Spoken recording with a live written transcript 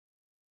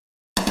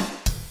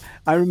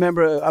I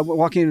remember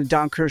walking into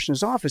Don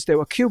Kirshner's office. There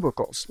were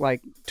cubicles,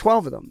 like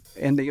 12 of them,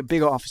 in the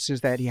big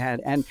offices that he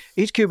had. And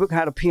each cubicle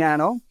had a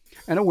piano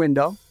and a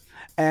window.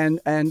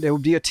 And there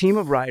would be a team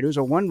of writers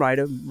or one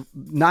writer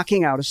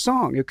knocking out a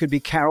song. It could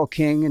be Carole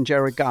King and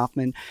Jared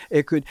Goffman.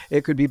 It could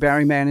be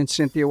Barry Mann and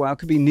Cynthia Weil. It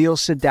could be Neil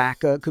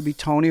Sedaka. It could be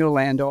Tony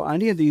Orlando.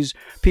 Any of these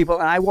people.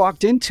 And I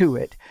walked into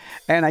it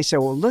and I said,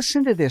 well,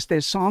 listen to this.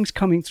 There's songs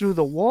coming through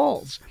the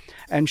walls.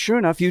 And sure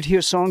enough, you'd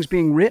hear songs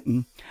being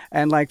written.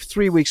 And like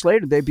 3 weeks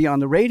later, they'd be on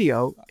the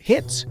radio,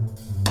 hits.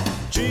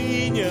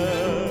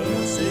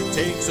 Genius, it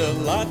takes a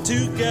lot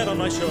to get on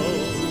my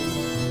show.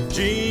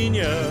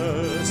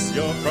 Genius,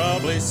 you're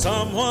probably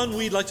someone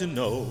we'd like to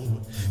know.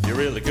 You're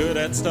really good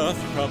at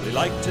stuff, you probably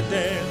like to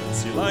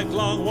dance. You like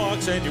long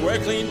walks and you wear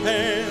clean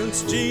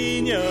pants.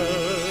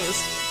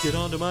 Genius, get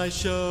onto my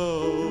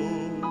show.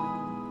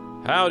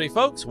 Howdy,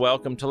 folks.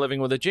 Welcome to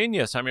Living with a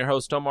Genius. I'm your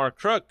host, Omar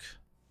Crook.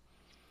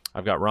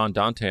 I've got Ron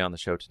Dante on the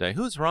show today.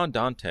 Who's Ron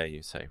Dante,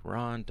 you say?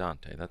 Ron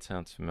Dante, that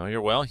sounds familiar.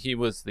 Well, he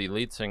was the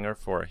lead singer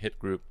for a hit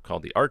group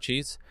called the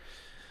Archies.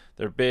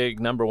 Their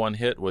big number one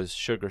hit was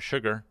Sugar,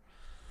 Sugar.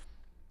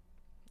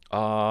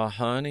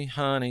 Honey,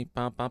 honey,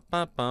 bum, bum,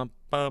 bum, bum,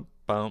 bum,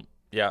 bum.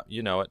 Yeah,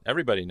 you know it.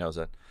 Everybody knows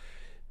it.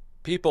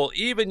 People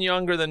even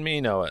younger than me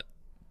know it.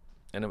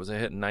 And it was a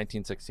hit in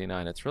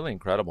 1969. It's really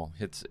incredible.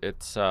 It's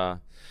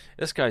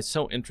this guy's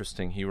so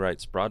interesting. He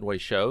writes Broadway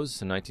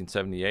shows. In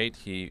 1978,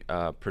 he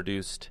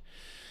produced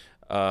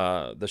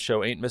the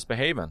show Ain't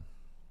Misbehavin',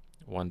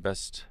 won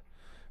best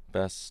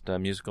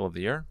musical of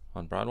the year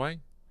on Broadway.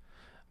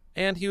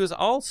 And he was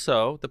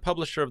also the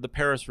publisher of the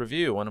Paris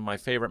Review, one of my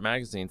favorite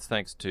magazines,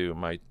 thanks to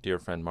my dear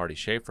friend Marty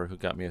Schaefer, who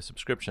got me a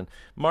subscription.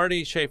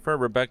 Marty Schaefer,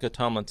 Rebecca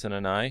Tomlinson,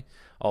 and I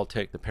all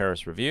take the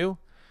Paris Review.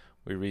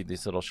 We read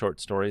these little short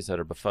stories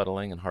that are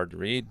befuddling and hard to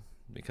read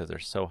because they're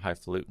so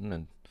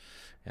highfalutin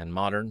and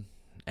modern,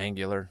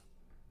 angular,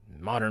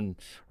 modern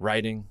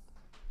writing.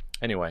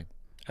 Anyway,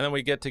 and then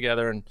we get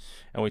together and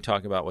we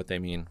talk about what they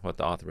mean, what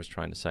the author was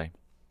trying to say.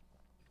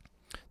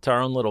 It's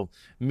our own little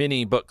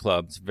mini book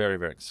club. It's very,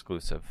 very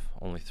exclusive.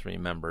 Only 3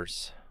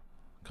 members.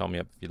 Call me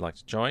up if you'd like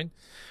to join.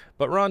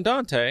 But Ron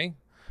Dante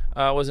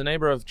was a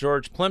neighbor of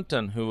George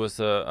Plimpton, who was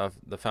the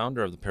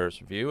founder of the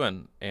Paris Review,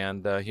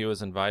 and he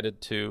was invited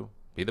to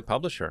be the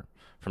publisher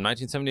from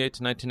 1978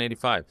 to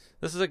 1985.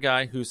 This is a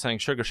guy who sang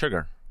Sugar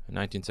Sugar in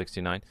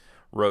 1969,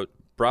 wrote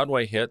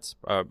Broadway hits,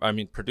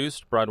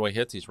 produced Broadway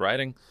hits. He's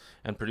writing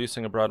and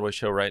producing a Broadway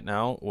show right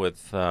now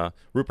with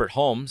Rupert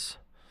Holmes,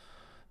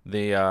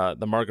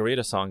 the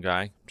Margarita song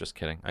guy. Just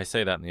kidding. I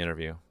say that in the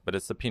interview, but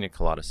it's the Pina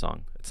Colada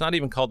song. It's not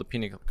even called the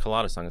Pina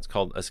Colada song. It's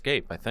called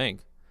Escape, I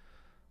think.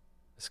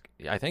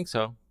 I think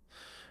so.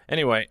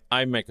 Anyway,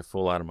 I make a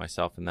fool out of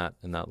myself in that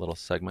little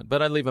segment,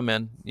 but I leave them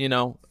in. You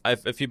know,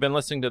 if you've been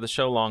listening to the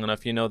show long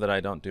enough, you know that I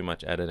don't do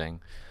much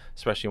editing,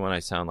 especially when I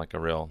sound like a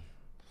real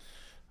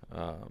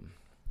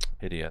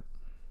idiot.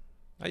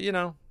 You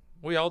know,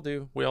 we all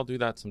do. We all do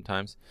that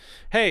sometimes.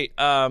 Hey,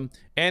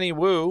 Annie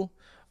Wu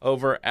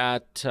over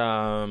at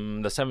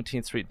the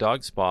 17th Street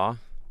Dog Spa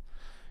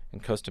in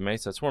Costa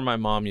Mesa. That's where my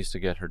mom used to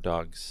get her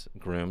dogs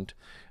groomed.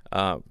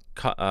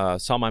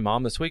 Saw my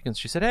mom this week, and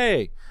she said,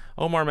 hey,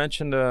 Omar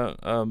mentioned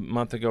a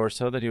month ago or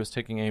so that he was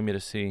taking Amy to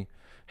see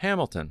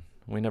Hamilton.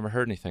 We never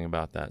heard anything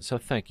about that. So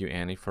thank you,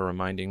 Annie, for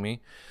reminding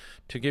me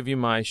to give you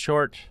my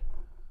short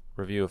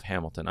review of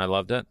Hamilton. I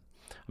loved it.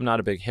 I'm not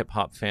a big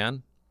hip-hop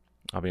fan,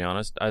 I'll be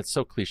honest. It's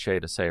so cliche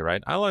to say,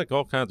 right? I like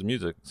all kinds of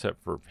music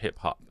except for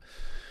hip-hop.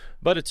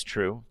 But it's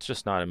true. It's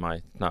just not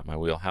my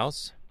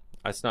wheelhouse.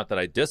 It's not that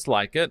I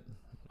dislike it.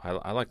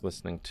 I like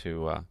listening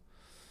to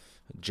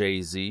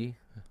Jay-Z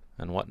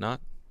and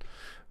whatnot.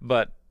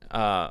 But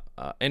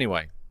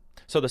anyway,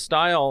 so the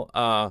style,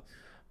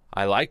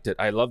 I liked it.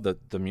 I loved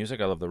the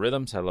music. I loved the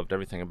rhythms. I loved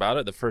everything about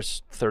it. The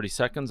first 30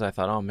 seconds, I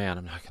thought, oh, man,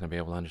 I'm not going to be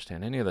able to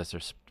understand any of this. They're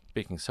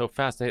speaking so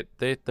fast.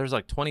 There's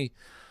like 20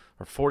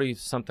 or 40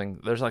 something.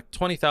 There's like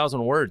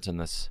 20,000 words in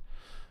this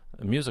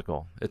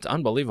musical. It's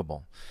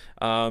unbelievable.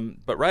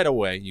 But right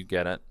away, you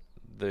get it.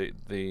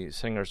 The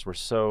singers were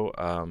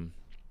so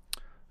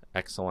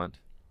excellent.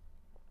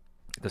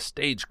 The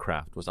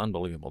stagecraft was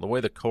unbelievable. The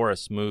way the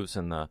chorus moves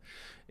in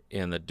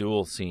the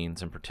duel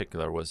scenes in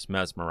particular was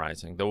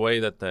mesmerizing. The way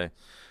that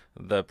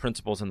the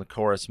principals in the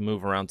chorus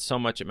move around so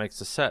much it makes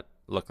the set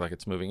look like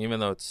it's moving,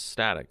 even though it's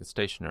static, it's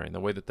stationary. And the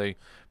way that they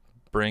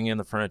bring in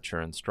the furniture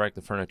and strike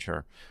the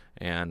furniture,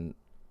 and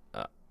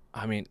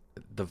I mean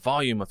the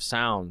volume of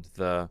sound,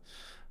 the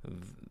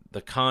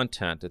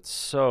content, it's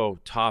so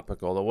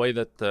topical. The way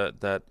that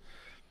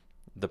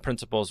the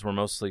principals were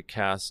mostly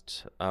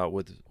cast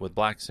with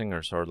black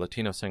singers or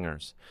Latino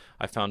singers,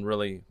 I found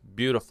really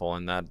beautiful,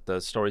 in that the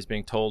story's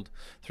being told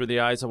through the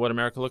eyes of what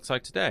America looks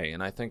like today,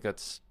 and I think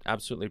that's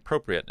absolutely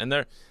appropriate. And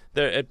there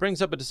it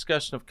brings up a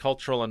discussion of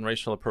cultural and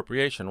racial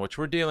appropriation, which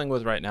we're dealing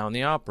with right now in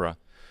the opera.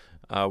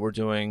 We're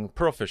doing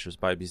Pearl Fishers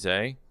by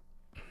Bizet,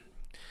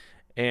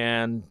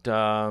 and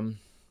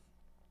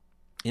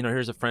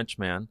here's a French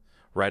man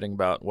writing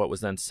about what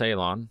was then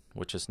Ceylon,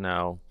 which is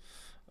now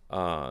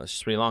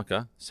Sri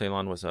Lanka.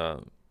 Ceylon was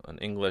an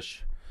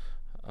English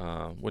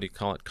what do you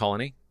call it,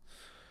 colony.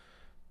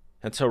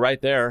 And so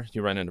right there,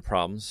 you run into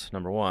problems,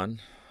 number one.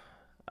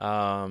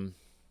 But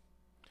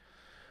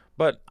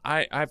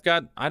I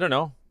don't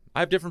know. I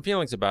have different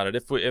feelings about it.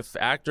 If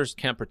actors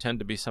can't pretend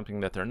to be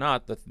something that they're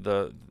not,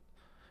 the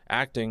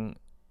acting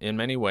in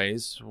many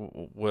ways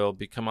will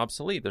become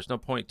obsolete. There's no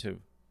point to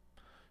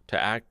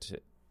act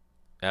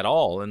at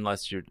all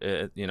unless you're,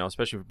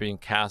 especially if you're being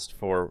cast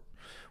for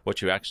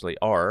what you actually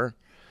are.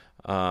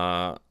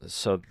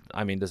 So,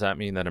 I mean, does that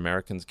mean that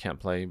Americans can't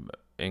play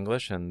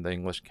English and the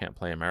English can't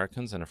play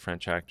Americans and a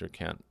French actor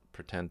can't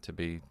pretend to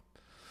be,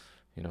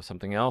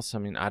 something else? I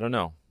mean, I don't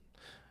know.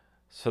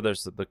 So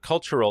there's the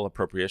cultural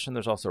appropriation.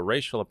 There's also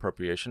racial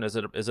appropriation. Is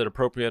it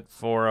appropriate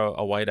for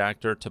a white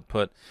actor to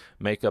put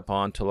makeup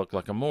on to look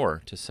like a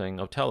Moor to sing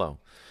Othello?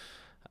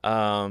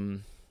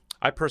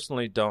 I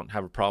personally don't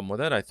have a problem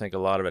with it. I think a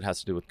lot of it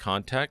has to do with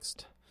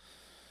context.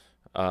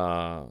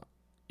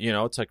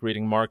 It's like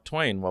reading Mark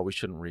Twain. Well, we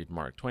shouldn't read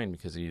Mark Twain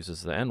because he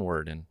uses the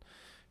N-word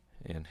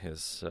in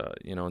his,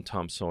 in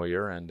Tom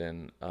Sawyer and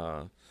in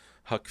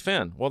Huck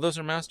Finn. Well, those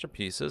are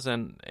masterpieces,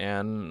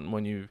 and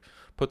when you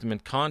put them in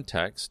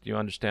context, you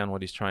understand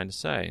what he's trying to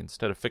say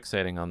instead of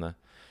fixating on the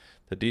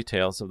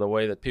details of the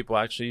way that people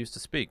actually used to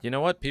speak. You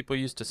know what? People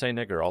used to say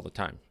nigger all the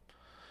time.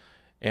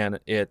 And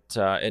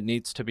it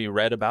needs to be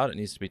read about, it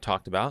needs to be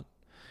talked about,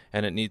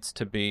 and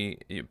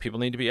people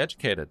need to be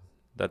educated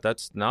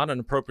that's not an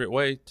appropriate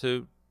way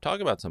to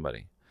talk about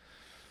somebody.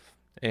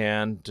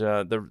 And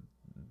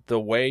the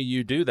way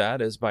you do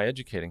that is by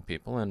educating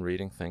people and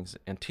reading things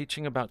and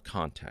teaching about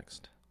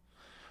context.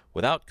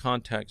 Without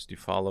context, you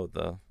follow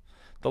the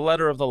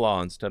letter of the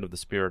law instead of the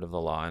spirit of the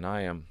law, and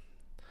I am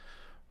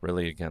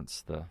really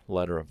against the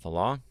letter of the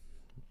law.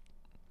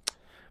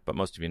 But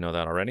most of you know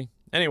that already.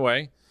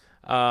 Anyway,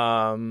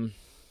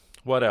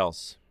 what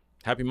else?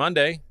 Happy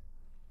Monday.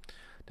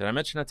 Did I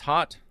mention it's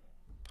hot?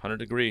 100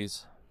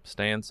 degrees.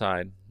 Stay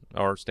inside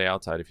or stay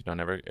outside if you don't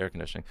have air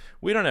conditioning.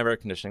 We don't have air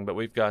conditioning, but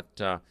we've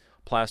got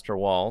plaster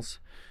walls,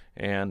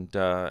 and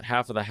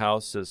half of the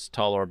house is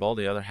tolerable.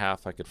 The other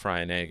half I could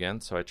fry an egg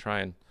in, so I try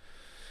and...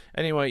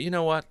 Anyway, you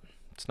know what?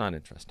 It's not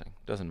interesting.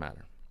 Doesn't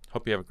matter.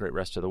 Hope you have a great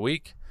rest of the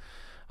week.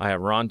 I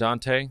have Ron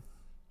Dante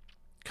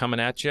coming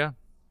at you.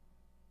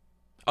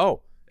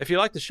 Oh, if you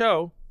like the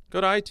show,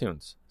 go to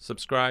iTunes.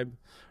 Subscribe,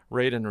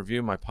 rate, and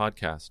review my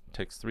podcast. It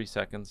takes 3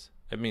 seconds.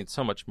 It means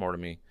so much more to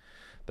me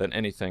than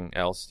anything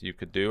else you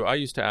could do. I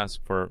used to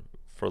ask for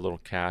a little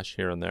cash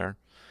here and there,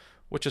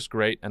 which is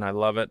great, and I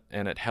love it,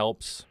 and it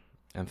helps.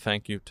 And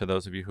thank you to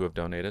those of you who have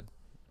donated.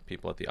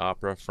 People at the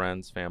opera,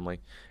 friends, family,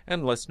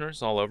 and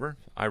listeners all over.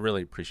 I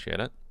really appreciate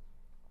it.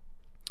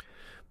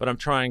 But I'm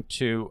trying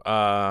to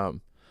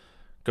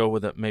go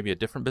with maybe a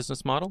different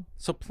business model.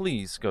 So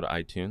please go to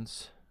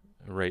iTunes,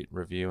 rate,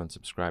 review, and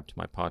subscribe to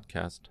my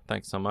podcast.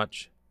 Thanks so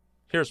much.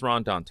 Here's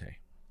Ron Dante.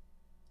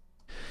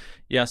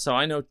 Yeah, so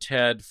I know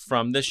Ted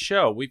from this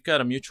show. We've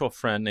got a mutual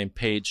friend named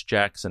Paige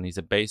Jackson. He's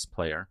a bass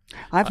player.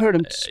 I've heard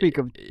him speak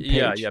of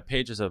Paige. Yeah,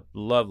 Paige is a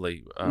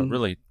lovely,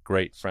 really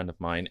great friend of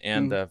mine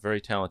and a very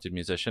talented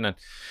musician. And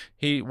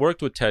he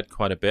worked with Ted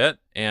quite a bit,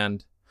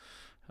 and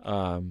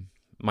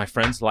my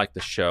friends like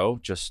the show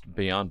just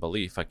beyond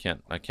belief. I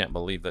can't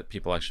believe that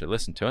people actually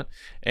listen to it.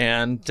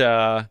 And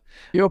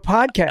your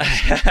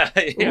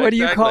podcast. Yeah, what do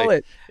you call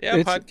it? Yeah,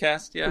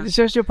 podcast. Yeah, it's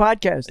just your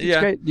podcast. It's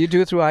great. You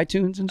do it through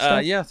iTunes and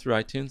stuff. Yeah, through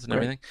iTunes and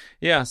everything.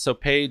 Yeah. So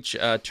Paige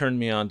turned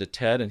me on to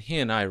Ted, and he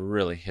and I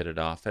really hit it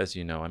off. As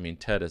you know, I mean,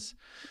 Ted is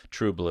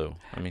true blue.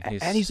 I mean,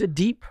 he's a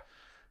deep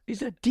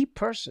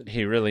person.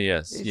 He really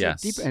is.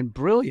 He's deep and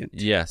brilliant.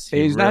 Yes,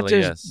 he's really not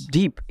just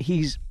deep.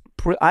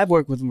 I've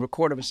worked with him for a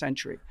quarter of a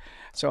century,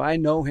 so I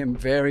know him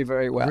very,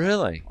 very well.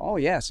 Really? Oh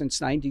yeah, since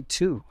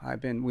 '92.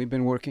 We've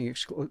been working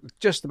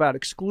just about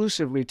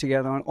exclusively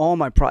together on all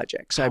my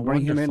projects. I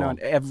bring him in on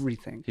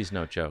everything. He's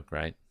no joke,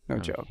 right? No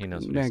joke. He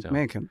knows what he's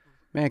doing.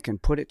 Man can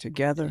put it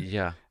together.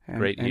 Yeah,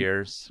 great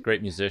ears,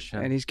 great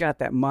musician, and he's got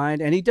that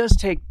mind, and he does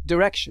take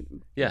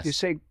direction. Yes. You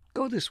say,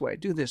 go this way,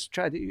 do this,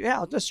 try that.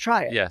 Yeah, let's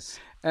try it. Yes.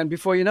 And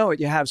before you know it,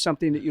 you have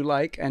something that you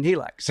like and he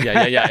likes.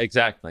 Yeah,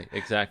 exactly.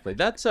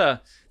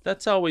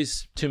 That's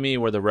always, to me,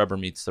 where the rubber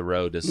meets the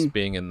road is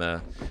being in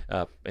the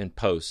in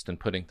post and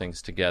putting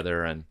things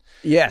together. And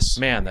yes,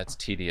 man, that's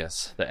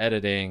tedious. The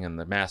editing and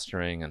the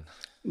mastering and.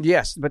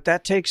 Yes, but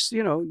that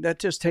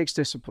just takes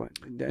discipline.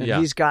 Yeah.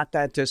 He's got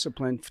that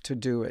discipline to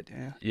do it.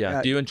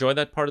 Yeah. Do you enjoy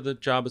that part of the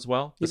job as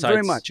well?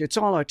 Very much. It's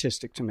all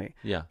artistic to me.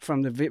 Yeah.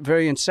 From the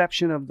very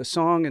inception of the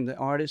song and the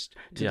artist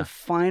to the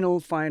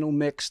final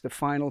mix, the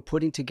final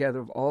putting together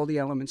of all the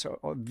elements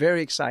are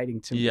very exciting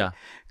to me. Yeah.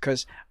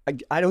 Because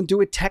I don't do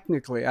it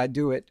technically. I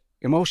do it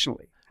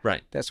emotionally.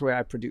 Right. That's the way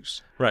I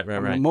produce. Right.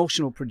 I'm an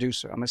emotional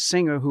producer. I'm a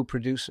singer who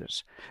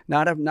produces,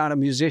 not a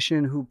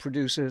musician who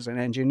produces, an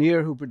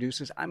engineer who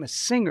produces. I'm a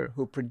singer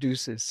who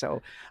produces.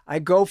 So I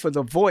go for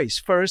the voice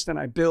first, and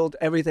I build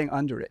everything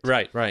under it.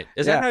 Right.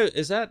 Is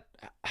that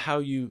how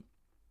you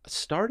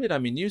started? I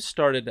mean, you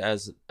started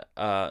as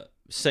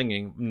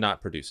singing,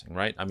 not producing,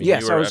 right? I mean,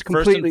 yes, you were I was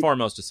first and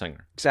foremost a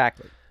singer.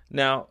 Exactly.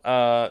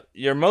 Now,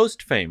 you're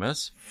most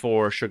famous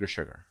for Sugar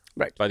Sugar,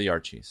 Right. by the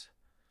Archies,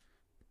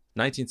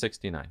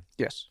 1969.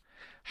 Yes.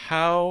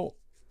 How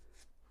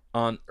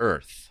on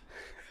earth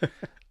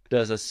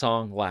does a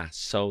song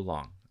last so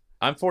long?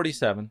 I'm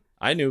 47.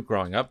 I knew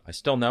growing up. I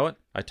still know it.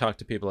 I talk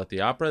to people at the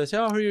opera. They say,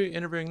 "Oh, who are you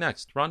interviewing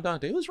next?" Ron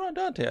Dante. Who's Ron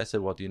Dante? I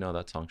said, "Well, do you know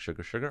that song,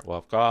 Sugar Sugar?"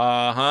 Well,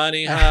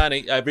 honey,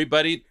 honey.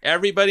 Everybody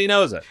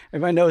knows it.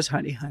 Everybody knows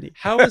Honey, Honey.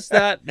 How is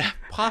that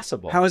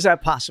possible? How is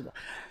that possible?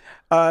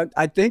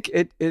 I think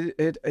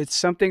it's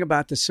something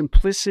about the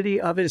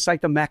simplicity of it. It's like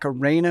the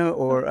Macarena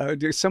or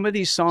there's some of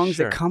these songs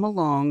Sure. that come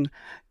along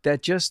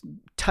that just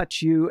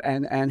touch you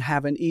and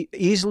have an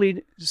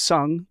easily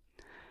sung.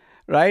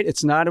 Right?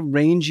 It's not a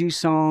rangy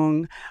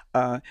song.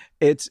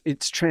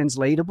 It's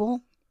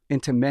translatable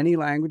into many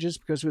languages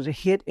because it was a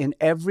hit in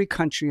every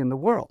country in the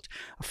world.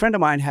 A friend of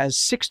mine has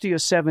 60 or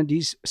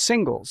 70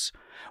 singles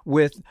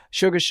with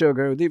Sugar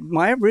Sugar,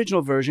 my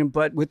original version,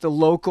 but with the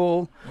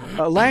local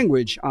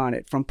language on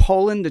it, from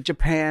Poland to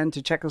Japan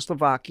to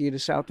Czechoslovakia to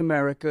South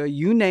America,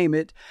 you name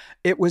it,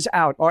 it was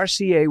out.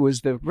 RCA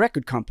was the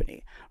record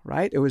company,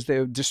 right? It was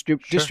the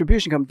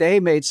distribution company. They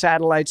made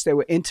satellites. They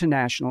were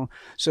international.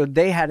 So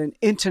they had an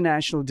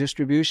international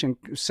distribution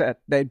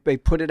set. They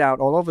put it out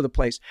all over the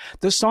place.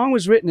 The song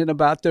was written in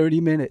about 30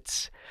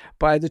 minutes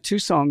by the two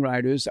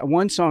songwriters.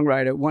 One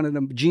songwriter, one of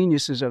the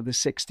geniuses of the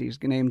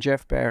 60s, named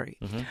Jeff Barry,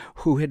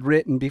 who had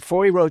written,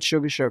 before he wrote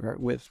Sugar Sugar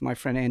with my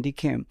friend Andy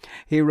Kim,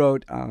 he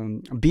wrote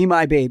Be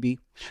My Baby,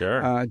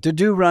 Sure.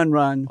 Do Run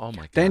Run. Oh,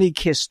 my God. Then He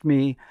Kissed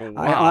Me. Wow.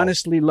 I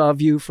Honestly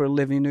Love You for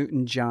Olivia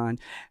Newton-John.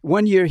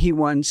 One year he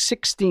won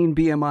 16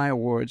 BMI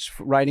awards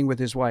for writing with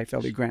his wife,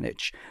 Ellie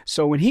Greenwich.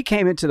 So when he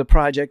came into the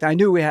project, I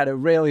knew we had a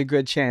really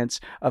good chance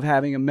of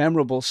having a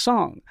memorable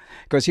song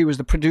because he was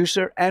the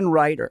producer and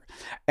writer.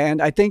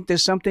 And I think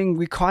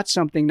we caught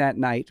something that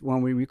night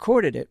when we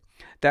recorded it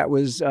that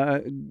was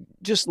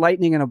just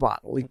lightning in a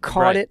bottle. We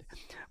caught it,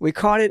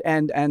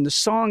 and the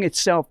song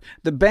itself,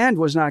 the band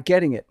was not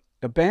getting it.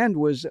 The band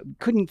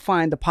couldn't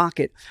find the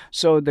pocket.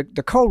 So the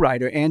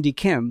co-writer, Andy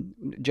Kim,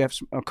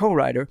 Jeff's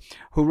co-writer,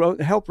 who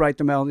helped write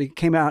the melody,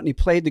 came out and he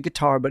played the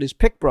guitar, but his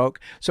pick broke.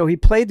 So he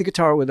played the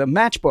guitar with a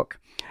matchbook.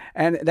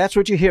 And that's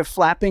what you hear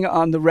flapping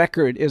on the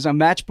record is a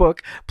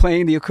matchbook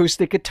playing the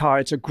acoustic guitar.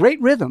 It's a great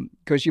rhythm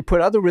because you put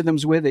other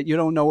rhythms with it. You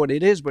don't know what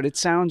it is, but it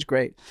sounds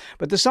great.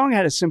 But the song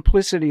had a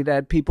simplicity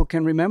that people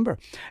can remember.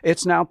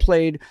 It's now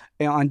played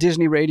on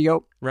Disney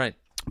Radio. Right.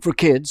 For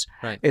kids.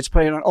 Right. It's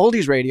played on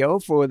oldies radio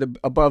for the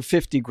above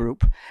 50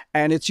 group,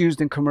 and it's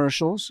used in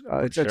commercials.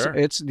 Sure.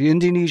 It's the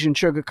Indonesian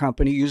Sugar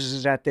Company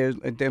uses it at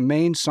their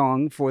main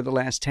song for the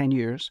last 10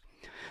 years.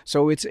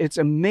 So it's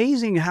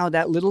amazing how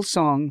that little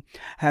song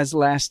has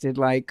lasted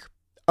like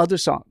other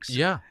songs.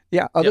 Yeah.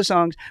 Yeah, other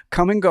songs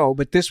come and go,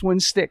 but this one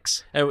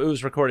sticks. And it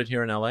was recorded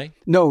here in L.A.?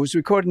 No, it was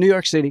recorded in New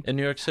York City. In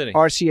New York City.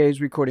 RCA's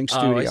recording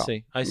studio. Oh,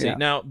 I see. Yeah.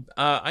 Now,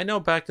 I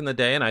know back in the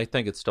day, and I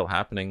think it's still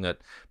happening, that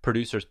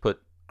producers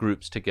put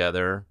groups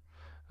together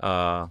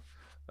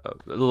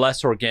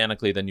less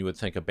organically than you would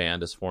think a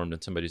band is formed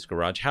in somebody's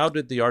garage. How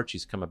did the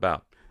Archies come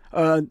about?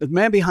 The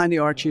man behind the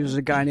Archies was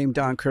a guy named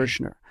Don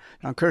Kirshner.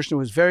 Don Kirshner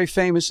was very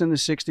famous in the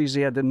 60s.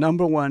 He had the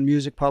 #1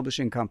 music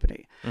publishing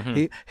company.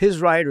 Mm-hmm. His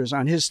writers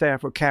on his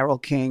staff were Carole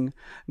King,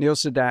 Neil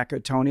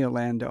Sedaka, Tony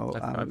Orlando,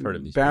 I've heard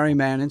of these Barry people.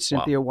 Mann, and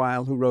Cynthia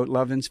Weil, who wrote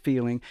Love and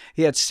Feeling.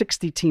 He had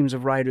 60 teams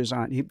of writers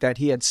that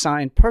he had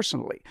signed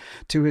personally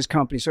to his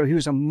company. So he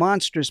was a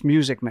monstrous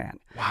music man.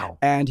 Wow.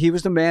 And he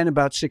was the man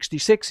about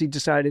 66. He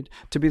decided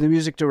to be the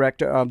music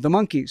director of the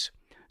Monkees.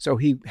 So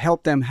he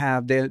helped them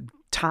have their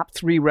top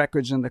 3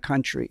 records in the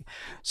country.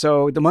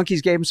 So the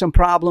Monkees gave him some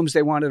problems.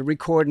 They wanted to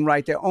record and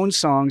write their own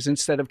songs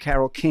instead of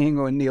Carole King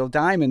or Neil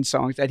Diamond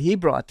songs that he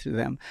brought to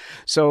them.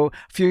 So a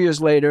few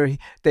years later,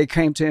 they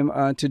came to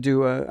him to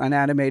do an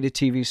animated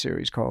TV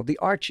series called The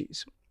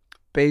Archies,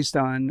 based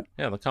on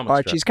the comic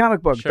Archie's strip.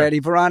 comic book, Sure. Betty,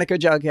 Veronica,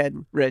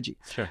 Jughead, Reggie.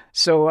 Sure.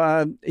 So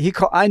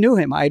I knew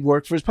him. I had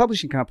worked for his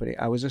publishing company.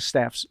 I was a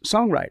staff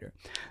songwriter.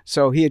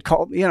 So he had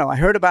called, I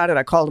heard about it.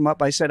 I called him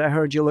up. I said, I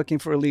heard you're looking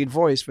for a lead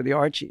voice for the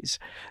Archies,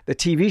 the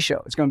TV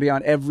show. It's going to be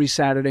on every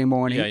Saturday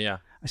morning. Yeah.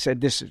 I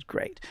said, this is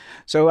great.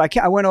 So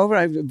I went over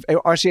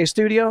RCA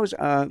Studios.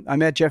 I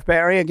met Jeff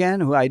Barry again,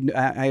 who I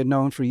had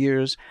known for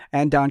years,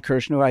 and Don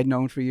Kirshner, who I'd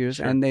known for years.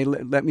 Sure. And they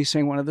let me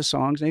sing one of the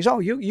songs. And he said,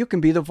 you can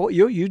be the voice.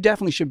 You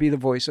definitely should be the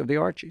voice of the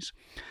Archies.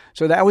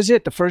 So that was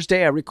it. The first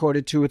day I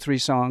recorded 2 or 3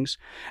 songs.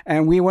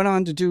 And we went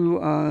on to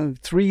do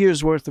 3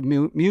 years worth of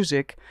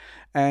music.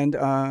 And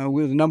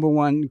we were the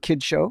 #1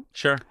 kid show.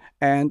 Sure.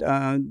 And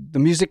the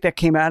music that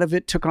came out of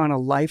it took on a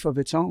life of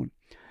its own.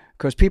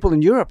 Because people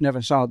in Europe never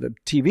saw the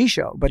TV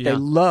show, but they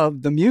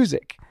loved the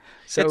music.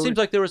 So it seems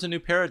like there was a new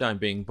paradigm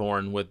being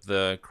born with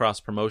the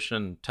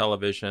cross-promotion,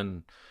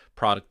 television,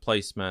 product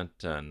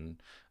placement,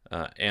 and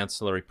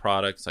ancillary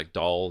products like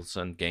dolls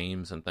and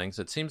games and things.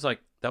 It seems like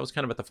that was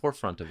kind of at the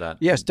forefront of that.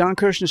 Yes, Don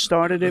Kirshner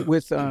started it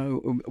with the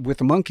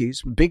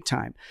Monkees, big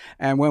time.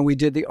 And when we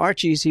did the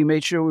Archies, he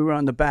made sure we were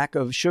on the back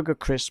of Sugar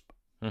Crisp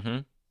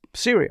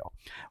serial,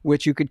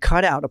 which you could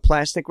cut out a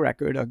plastic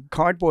record, a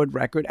cardboard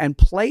record, and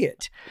play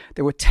it.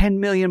 There were 10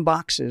 million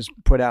boxes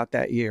put out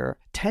that year.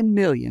 10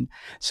 million.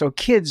 So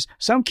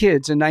some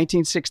kids in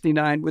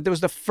 1969, it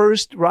was the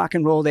first rock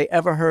and roll they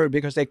ever heard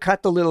because they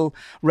cut the little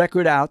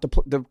record out,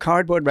 the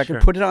cardboard record,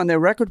 Sure. put it on their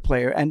record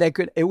player, and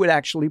it would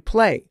actually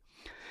play.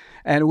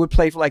 And it would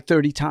play for like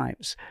 30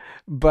 times.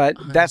 But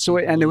that's the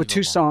way, and there were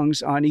 2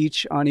 songs on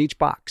each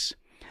box.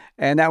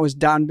 And that was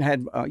Don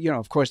had,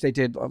 of course, they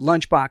did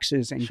lunch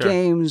boxes and Sure.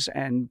 games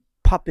and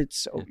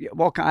puppets.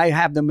 Well, I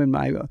have them in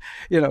my,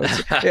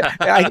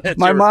 It's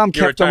my your- mom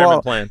your kept them all.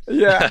 retirement plan.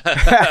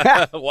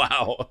 Yeah.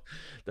 Wow,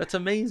 that's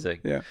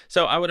amazing. Yeah.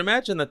 So I would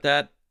imagine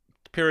that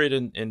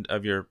period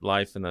of your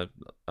life in the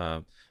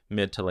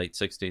mid to late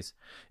 60s,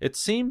 it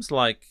seems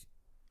like,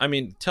 I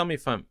mean, tell me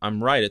if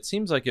I'm right. It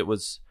seems like it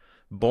was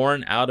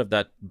born out of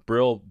that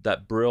Brill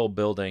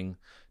building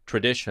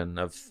tradition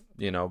of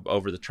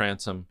over the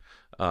transom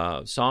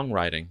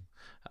songwriting.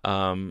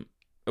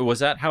 Was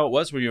that how it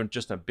was? Were you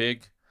just a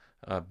big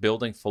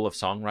building full of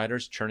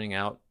songwriters churning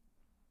out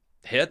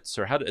hits,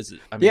 or how does it?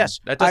 I mean, Yes,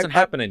 that doesn't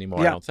happen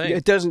anymore. Yeah, I don't think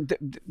it doesn't.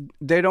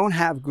 They don't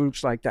have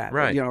groups like that,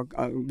 Right.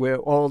 Where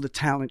all the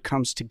talent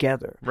comes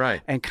together,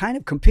 Right. and kind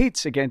of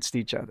competes against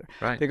each other.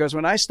 Right. Because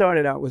when I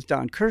started out with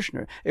Don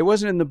Kirshner, it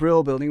wasn't in the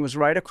Brill building; it was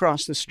right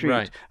across the street,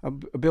 Right. a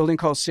building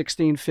called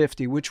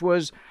 1650, which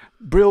was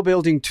Brill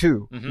Building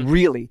 2,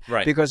 really,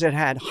 Right. because it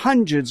had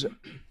hundreds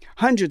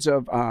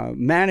of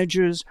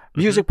managers,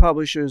 music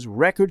publishers,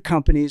 record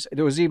companies.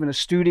 There was even a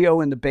studio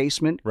in the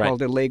basement Right.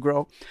 called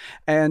Allegro.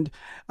 And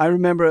I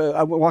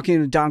remember walking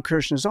into Don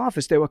Kirshner's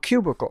office, there were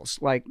cubicles,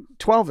 like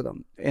 12 of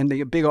them in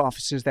the big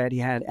offices that he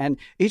had. And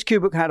each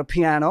cubicle had a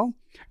piano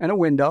and a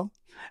window.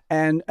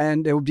 And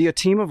there would be a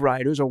team of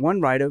writers or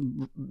one writer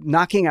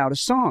knocking out a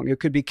song.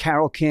 It could be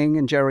Carole King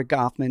and Jared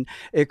Goffman.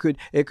 It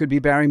could be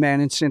Barry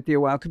Mann and Cynthia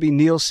Weil. It could be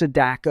Neil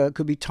Sedaka. It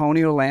could be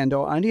Tony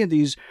Orlando. Any of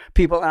these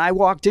people. And I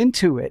walked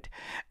into it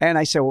and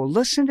I said, well,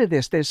 listen to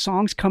this. There's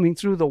songs coming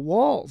through the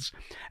walls.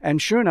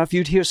 And sure enough,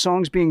 you'd hear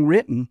songs being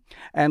written.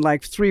 And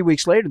like 3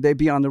 weeks later, they'd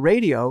be on the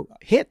radio,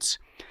 hits.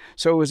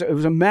 So it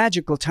was a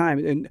magical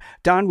time. And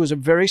Don was a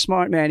very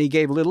smart man. He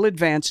gave little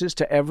advances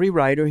to every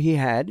writer he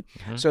had.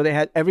 So they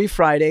had every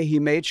Friday, he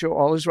made sure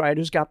all his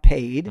writers got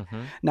paid.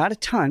 Not a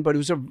ton, but it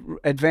was an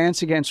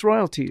advance against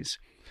royalties.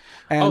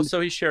 And,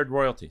 so he shared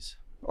royalties.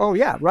 oh,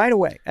 yeah, right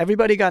away.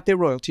 Everybody got their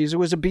royalties. It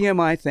was a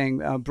BMI thing.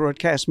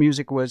 Broadcast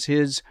Music was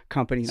his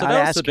company. So not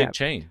that was the ASCAP. big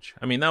change.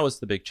 I mean, that was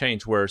the big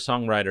change where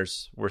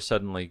songwriters were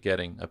suddenly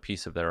getting a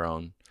piece of their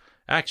own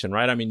action,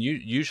 right? I mean,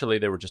 usually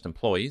they were just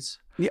employees.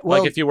 Yeah, well,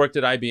 like if you worked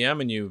at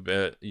IBM and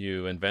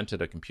you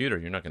invented a computer,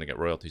 you're not going to get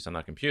royalties on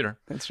that computer.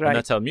 That's right. And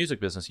that's how the music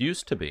business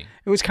used to be.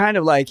 It was kind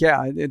of like,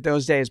 in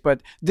those days,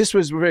 but this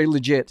was very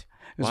legit.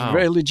 It was Wow.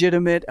 very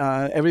legitimate.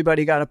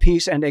 Everybody got a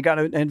piece and they got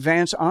an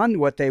advance on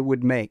what they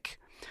would make.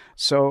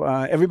 So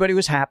everybody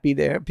was happy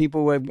there.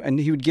 People were, and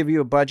he would give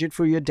you a budget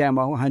for your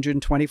demo,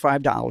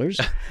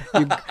 $125.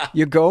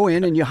 you go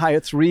in and you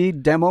hire 3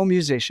 demo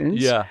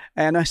musicians Yeah.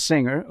 and a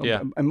singer.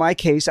 Yeah. In my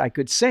case, I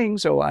could sing,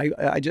 so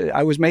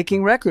I was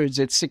making records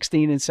at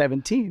 16 and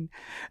 17,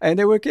 and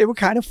they were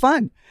kind of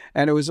fun,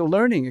 and it was a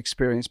learning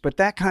experience. But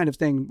that kind of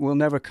thing will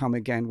never come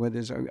again. Where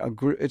there's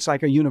it's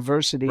like a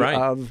university Right.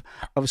 of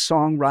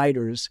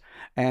songwriters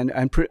and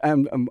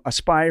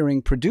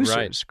aspiring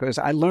producers, because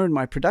I learned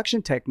my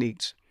production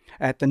techniques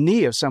at the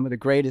knee of some of the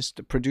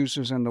greatest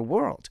producers in the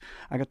world.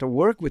 I got to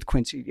work with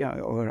Quincy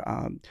or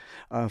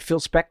Phil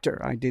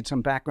Spector. I did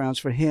some backgrounds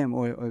for him,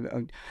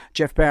 or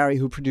Jeff Barry,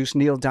 who produced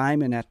Neil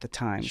Diamond at the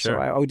time. Sure. So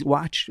I would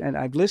watch and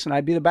I'd listen.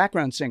 I'd be the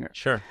background singer.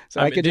 Sure. So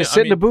I could just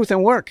sit in the booth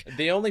and work.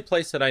 The only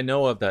place that I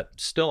know of that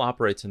still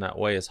operates in that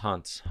way is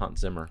Hans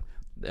Zimmer,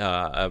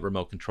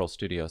 Remote Control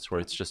Studios, where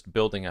it's just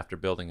building after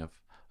building of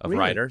Really?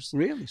 writers.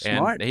 Really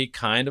smart. And he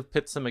kind of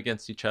pits them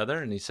against each other,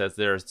 and he says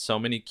there are so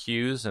many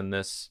cues in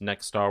this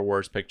next Star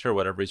Wars picture,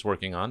 whatever he's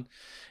working on,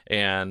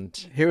 and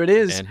Here it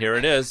is. And here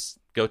it is.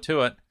 Go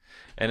to it.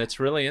 And it's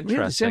really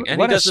interesting. And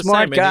what he a does the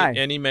smart same. guy.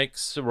 And he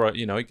makes,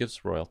 he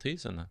gives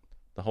royalties, and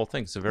the whole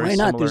thing. It's a very Why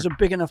not? similar. There's a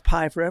big enough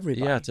pie for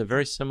everybody. Yeah, it's a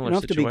very similar You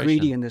don't have to situation. be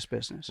greedy in this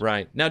business.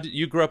 Right. Now,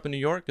 you grew up in New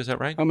York, is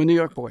that right? I'm a New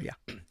York boy,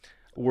 yeah.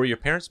 Were your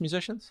parents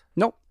musicians?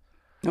 Nope.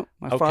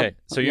 My Okay, father.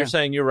 so you're yeah.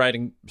 saying you're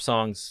writing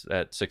songs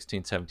at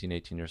 16, 17,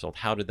 18 years old.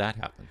 How did that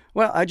happen?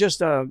 Well, I just,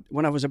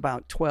 when I was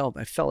about 12,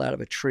 I fell out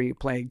of a tree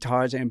playing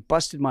guitars and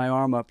busted my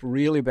arm up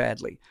really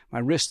badly, my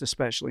wrist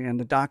especially.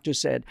 And the doctor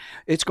said,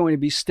 it's going to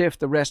be stiff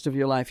the rest of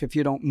your life if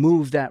you don't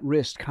move that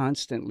wrist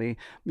constantly.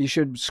 You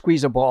should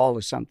squeeze a ball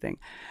or something.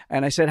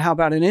 And I said, how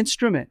about an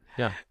instrument?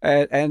 Yeah.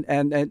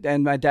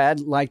 And my dad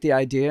liked the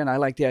idea, and I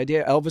liked the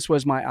idea. Elvis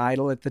was my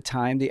idol at the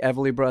time. The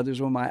Everly Brothers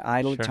were my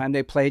idol at the time.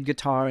 They played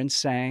guitar and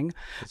sang.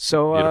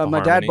 So my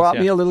dad bought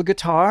me a little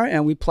guitar,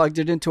 and we plugged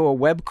it into a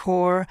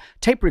Webcore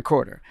tape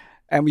recorder,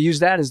 and we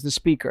used that as the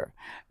speaker.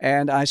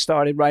 And I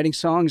started writing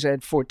songs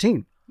at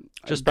 14.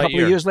 Just a by couple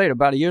ear. of years later,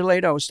 about a year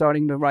later, I was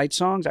starting to write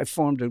songs. I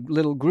formed a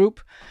little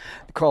group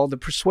called the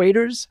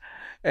Persuaders,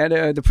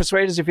 the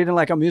Persuaders, if you didn't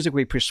like our music,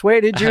 we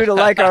persuaded you to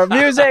like our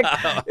music.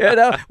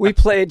 We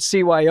played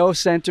CYO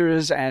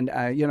centers and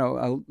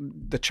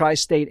the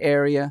tri-state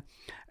area,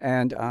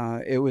 and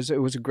it was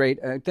a great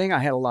thing. I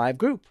had a live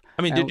group.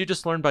 I mean, did you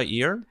just learn by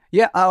ear?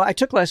 Yeah, I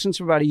took lessons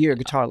for about a year,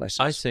 guitar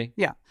lessons. I see.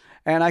 Yeah,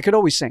 and I could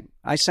always sing.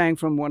 I sang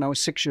from when I was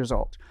 6 years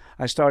old.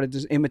 I started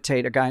to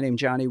imitate a guy named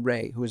Johnny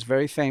Ray, who was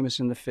very famous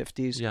in the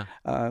 50s,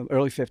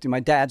 early 50s, my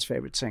dad's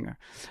favorite singer.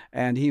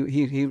 And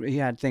he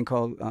had a thing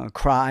called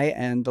Cry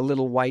and The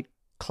Little White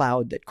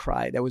Cloud That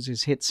Cried. That was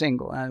his hit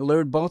single. And I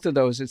learned both of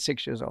those at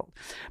 6 years old.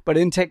 But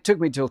it took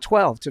me till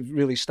 12 to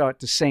really start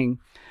to sing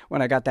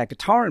when I got that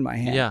guitar in my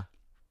hand. Yeah.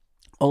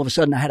 All of a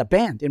sudden, I had a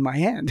band in my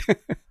hand.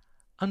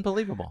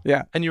 Unbelievable.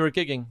 Yeah. And you were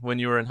gigging when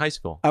you were in high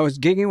school. I was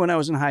gigging when I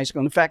was in high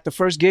school. In fact, the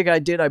first gig I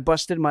did, I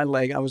busted my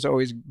leg. I was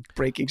always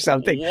breaking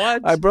something.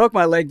 What? I broke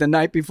my leg the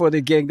night before the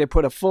gig. They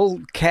put a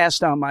full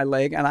cast on my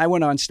leg, and I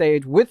went on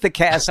stage with the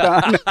cast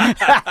on.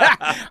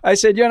 I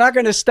said, "You're not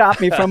going to stop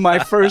me from my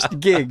first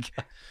gig."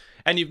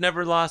 And you've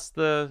never lost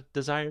the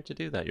desire to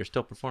do that. You're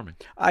still performing.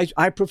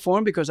 I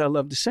perform because I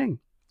love to sing.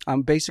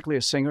 I'm basically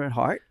a singer at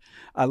heart.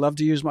 I love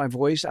to use my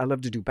voice. I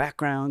love to do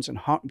backgrounds and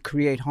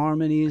create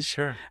harmonies.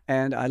 Sure.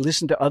 And I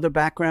listen to other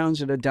backgrounds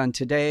that are done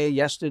today,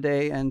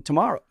 yesterday, and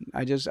tomorrow.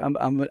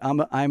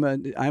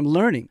 I'm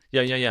learning.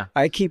 Yeah.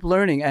 I keep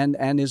learning,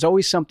 and there's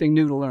always something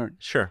new to learn.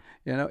 Sure.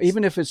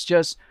 Even if it's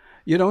just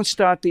you don't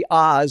start the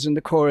ahs in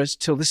the chorus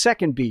till the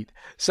second beat.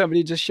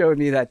 Somebody just showed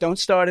me that. Don't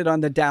start it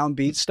on the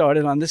downbeat. Start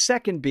it on the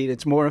second beat.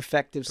 It's more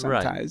effective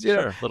sometimes.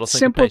 Right. Sure. Little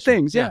simple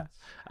things. Yeah.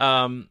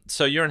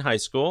 So you're in high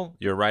school.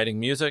 You're writing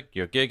music.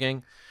 You're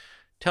gigging.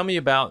 Tell me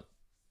about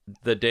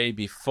the day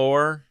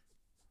before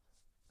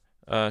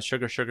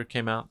Sugar Sugar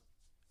came out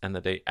and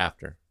the day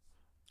after.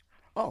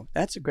 Oh,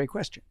 that's a great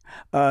question.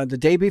 The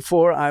day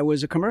before, I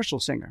was a commercial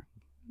singer.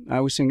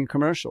 I was singing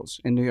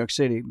commercials in New York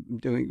City,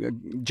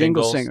 doing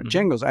jingle singer. Mm-hmm.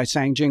 Jingles. I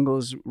sang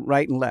jingles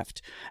right and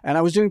left. And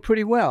I was doing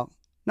pretty well.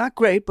 Not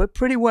great, but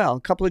pretty well.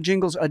 A couple of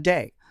jingles a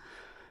day.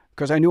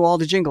 Because I knew all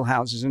the jingle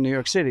houses in New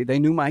York City. They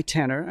knew my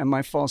tenor and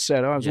my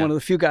falsetto. I was one of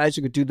the few guys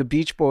who could do the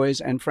Beach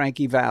Boys and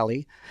Frankie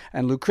Valli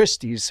and Lou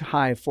Christie's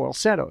high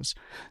falsettos.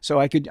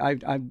 So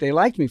they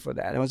liked me for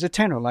that. I was a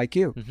tenor like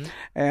you. Mm-hmm.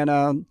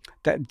 And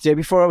that day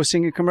before I was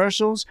singing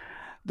commercials,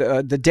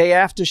 the day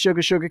after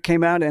Sugar Sugar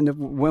came out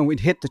and when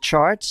we'd hit the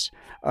charts,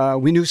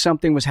 we knew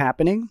something was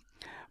happening.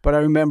 But I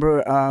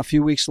remember a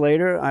few weeks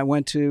later, I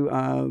went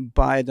to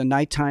buy the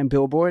nighttime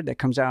Billboard that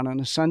comes out on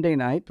a Sunday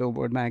night,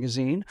 Billboard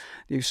magazine,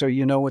 so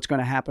you know what's going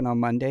to happen on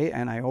Monday.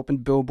 And I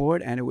opened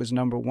Billboard, and it was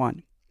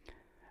 #1.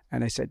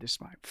 And I said, this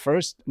is my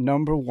first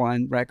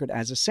 #1 record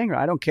as a singer.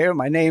 I don't care.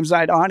 My name's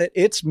not on it.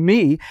 It's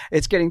me.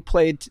 It's getting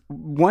played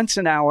once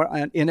an hour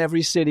in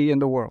every city in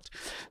the world.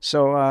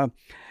 So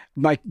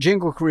my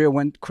jingle career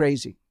went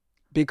crazy.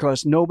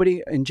 Because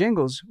nobody in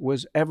jingles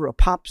was ever a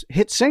pop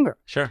hit singer.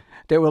 Sure.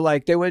 We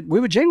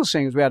were jingle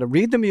singers. We had to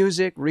read the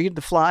music, read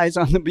the flies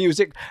on the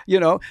music,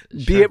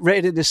 be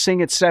ready to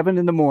sing at 7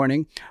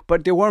 a.m.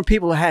 But there weren't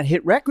people who had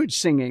hit records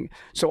singing.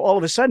 So all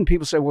of a sudden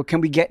people said, well, can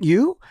we get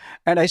you?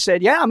 And I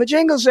said, yeah, I'm a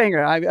jingle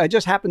singer. I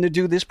just happened to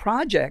do this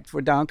project for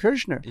Don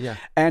Kirshner. Yeah.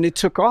 And it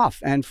took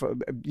off. And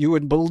you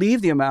wouldn't believe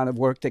the amount of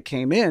work that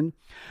came in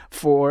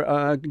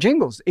for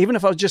jingles. Even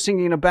if I was just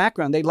singing in the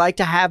background, they like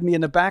to have me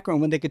in the background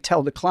when they could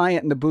tell the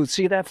client in the booth,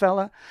 see that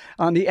fella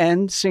on the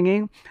end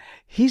singing?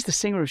 He's the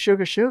singer of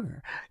Sugar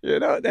Sugar.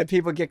 That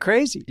people get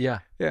crazy. Yeah.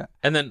 Yeah.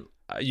 And then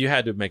you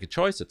had to make a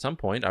choice at some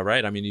point, all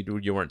right? I mean,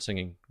 you weren't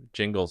singing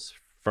jingles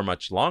for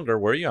much longer,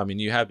 were you? I mean,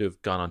 you had to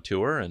have gone on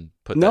tour and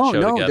put that show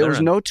together. No, there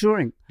was no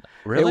touring.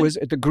 Really?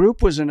 The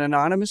group was an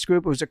anonymous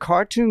group. It was a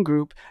cartoon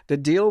group. The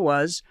deal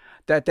was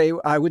that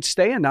I would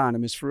stay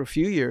anonymous for a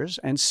few years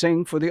and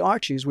sing for the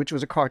Archies, which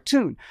was a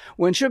cartoon.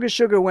 When Sugar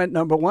Sugar went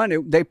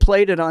 #1, they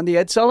played it on the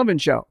Ed Sullivan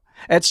Show.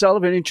 Ed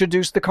Sullivan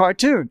introduced the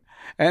cartoon,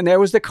 and there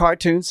was the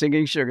cartoon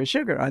singing Sugar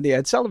Sugar on the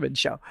Ed Sullivan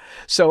Show.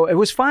 So it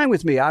was fine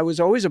with me. I was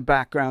always a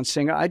background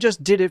singer. I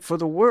just did it for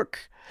the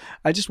work.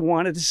 I just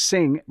wanted to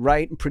sing,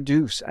 write, and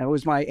produce. That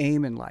was my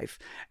aim in life.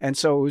 And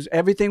so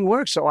everything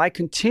worked. So I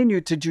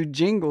continued to do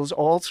jingles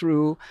all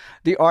through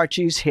the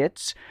Archies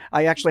hits.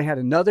 I actually had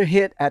another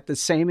hit at the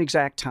same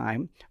exact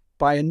time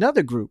by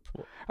another group.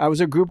 I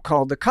was a group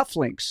called the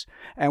Cufflinks,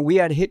 and we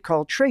had a hit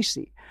called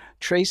Tracy.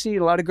 Tracy,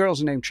 a lot of girls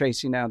are named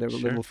Tracy now. They're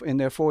little in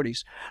their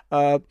 40s.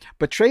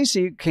 But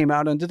Tracy came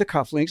out under the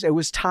Cufflinks. It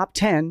was top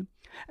 10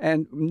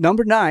 and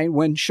 #9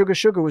 when Sugar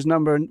Sugar was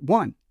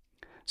 #1.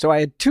 So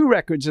I had 2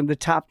 records in the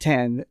top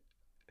 10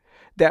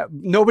 that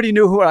nobody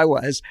knew who I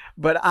was,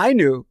 but I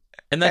knew.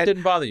 And that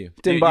didn't bother you?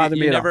 Didn't bother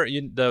me at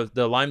all.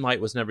 The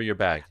limelight was never your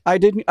bag? I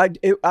didn't.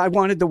 I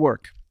wanted the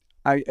work.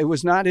 It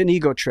was not an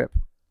ego trip.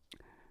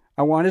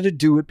 I wanted to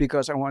do it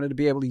because I wanted to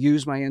be able to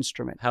use my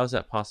instrument. How is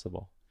that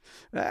possible?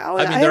 There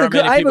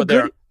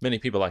are many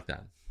people like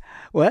that.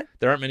 What?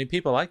 There aren't many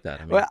people like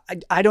that. I mean, Well,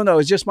 I don't know.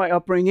 It's just my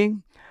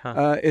upbringing.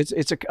 Huh.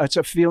 It's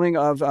a feeling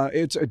of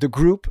it's the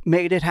group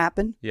made it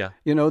happen. yeah.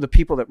 You know, the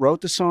people that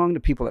wrote the song, the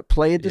people that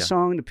played the Yeah.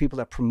 song, the people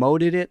that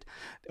promoted it.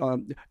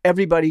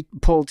 Everybody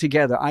pulled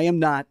together. I am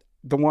not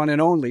the one and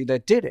only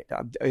that did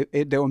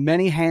it. There were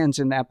many hands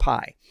in that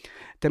pie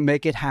to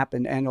make it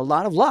happen, and a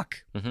lot of luck.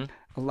 Mm-hmm.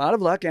 A lot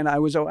of luck, and I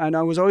was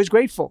always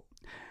grateful.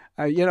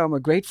 I'm a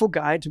grateful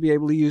guy to be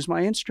able to use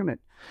my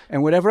instrument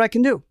and whatever I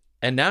can do.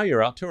 And now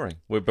you're out touring.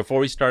 Before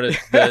we started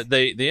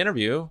the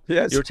interview,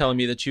 Yes. you were telling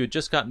me that you had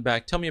just gotten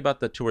back. Tell me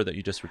about the tour that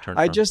you just returned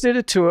I from. just did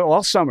a tour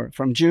all summer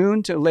from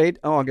June to late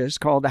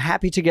August called the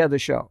Happy Together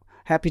Show.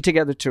 Happy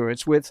Together Tour.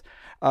 It's with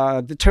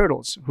the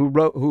Turtles,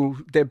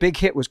 who their big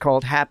hit was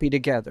called Happy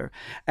Together.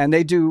 And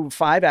they do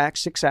 5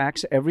 acts, 6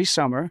 acts every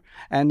summer,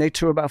 and they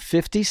tour about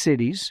 50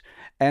 cities.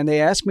 And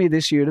they asked me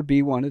this year to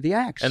be one of the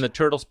acts. And the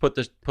Turtles put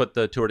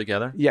the tour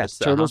together? Yes, It's,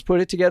 Turtles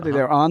put it together.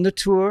 They're on the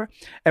tour.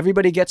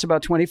 Everybody gets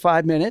about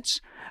 25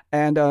 minutes.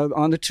 And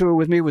on the tour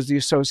with me was the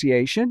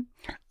Association,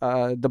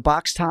 the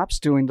Box Tops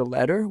doing The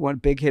Letter, one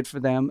big hit for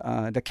them,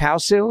 the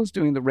Cowsills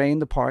doing The Rain,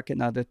 the Park,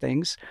 and other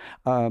things.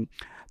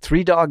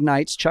 Three Dog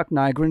Nights, Chuck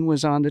Nygren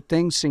was on the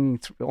thing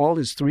singing all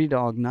his Three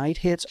Dog Night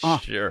hits.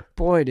 Oh, Sure.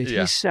 boy, did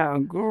Yeah. he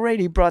sound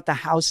great. He brought the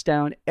house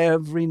down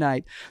every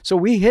night. So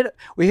we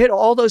hit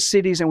all those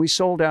cities, and we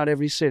sold out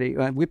every city.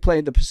 We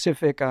played the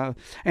Pacific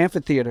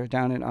Amphitheater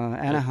down in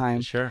Anaheim.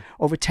 Sure.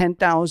 Over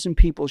 10,000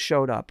 people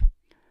showed up.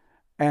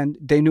 And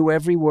they knew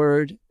every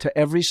word to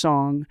every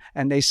song,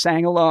 and they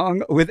sang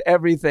along with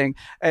everything.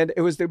 And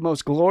it was the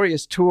most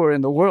glorious tour in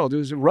the world. It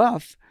was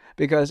rough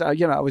because, I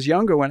was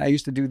younger when I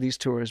used to do these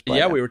tours. But,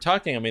 Yeah, we were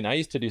talking. I mean, I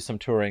used to do some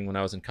touring when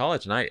I was in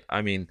college, and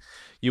I mean,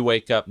 you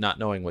wake up not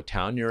knowing what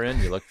town you're in.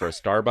 You look for a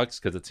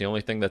Starbucks because it's the only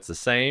thing that's the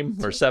same,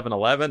 or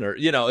 7-Eleven, or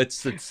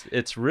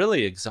it's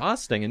really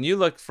exhausting. And you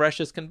look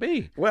fresh as can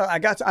be. Well,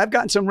 I've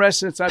gotten some rest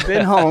since I've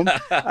been home.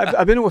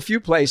 I've been to a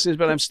few places,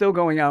 but I'm still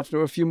going out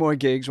for a few more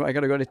gigs. I got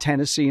to go to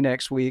Tennessee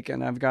next week,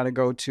 and I've got to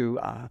go to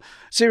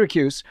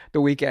Syracuse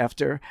the week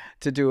after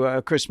to do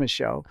a Christmas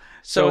show.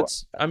 So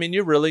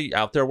you're really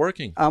out there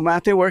working. I'm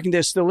out there working.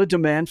 There's still a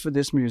demand for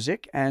this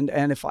music, and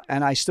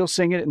I still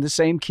sing it in the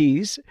same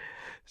keys.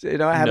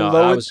 I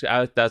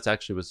have That's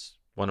actually was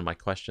one of my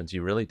questions.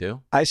 You really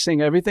do? I sing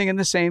everything in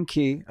the same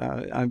key.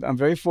 I'm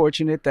very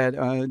fortunate that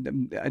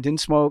I didn't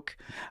smoke.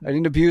 I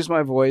didn't abuse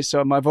my voice,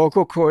 so my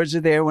vocal cords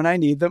are there when I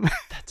need them.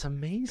 That's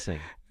amazing.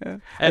 Yeah.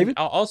 And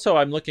also,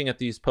 I'm looking at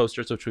these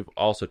posters, which we've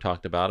also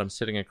talked about. I'm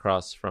sitting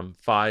across from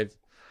 5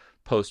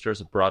 posters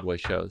of Broadway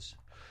shows.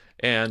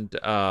 And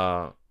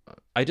I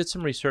did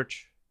some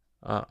research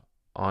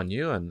on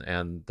you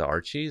and the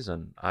Archies,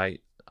 and I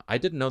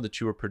didn't know that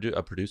you were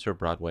a producer of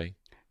Broadway.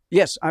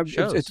 Yes,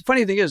 shows. The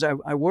funny thing is,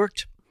 I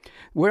worked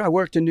where I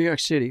worked in New York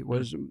City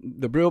was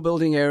the Brill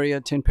Building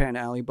area, Tin Pan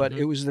Alley, but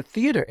it was the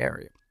theater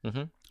area.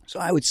 Mm-hmm. So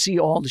I would see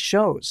all the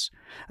shows.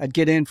 I'd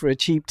get in for a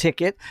cheap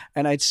ticket,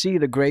 and I'd see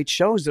the great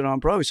shows that are on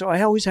Broadway. So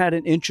I always had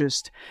an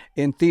interest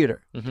in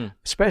theater,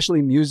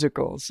 especially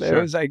musicals. Sure.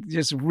 It was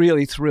just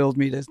really thrilled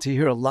me to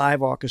hear a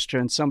live orchestra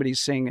and somebody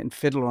sing in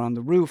Fiddler on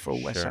the Roof or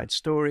West Side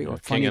Story or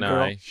Funny King and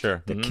Girl. I,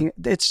 sure.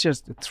 It's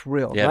just a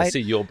thrill, Yeah, right? to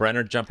see Yul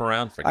Brynner jump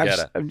around,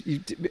 forget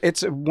it.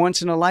 It's a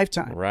once in a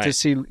lifetime Right. to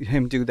see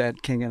him do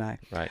that, King and I.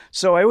 Right.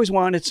 So I always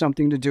wanted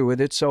something to do with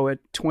it. So at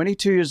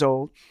 22 years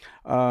old,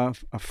 a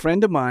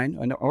friend of mine,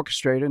 an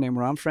orchestrator named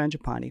Ram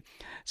Frangipani,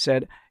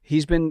 said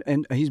he's been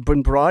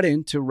brought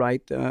in to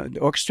write the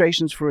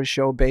orchestrations for a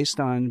show based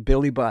on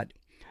Billy Budd,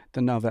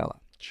 the novella.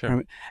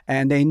 Sure.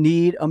 And they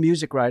need a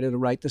music writer to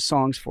write the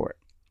songs for it.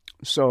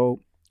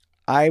 So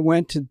I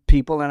went to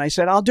people and I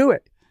said, I'll do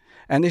it.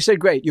 And they said,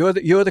 great, you're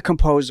the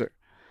composer.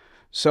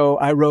 So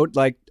I wrote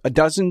like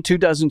 2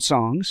 dozen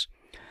songs,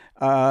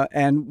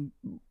 and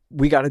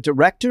we got a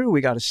director,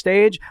 we got a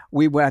stage.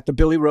 We were at the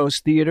Billy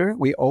Rose Theater.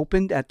 We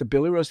opened at the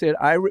Billy Rose Theater.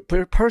 I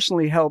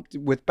personally helped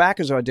with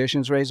backers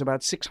auditions raise about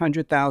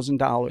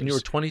 $600,000. And you were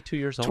 22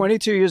 years old?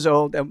 22 years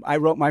old, and I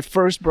wrote my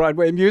first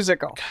Broadway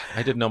musical.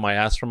 I didn't know my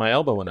ass from my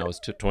elbow when I was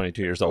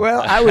 22 years old.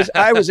 Well, I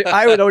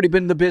had already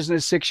been in the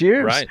business 6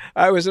 years. Right.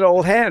 I was an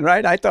old hand,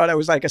 right? I thought I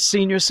was like a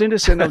senior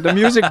citizen of the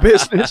music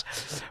business.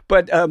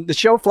 But the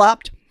show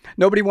flopped.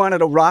 Nobody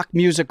wanted a rock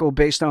musical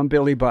based on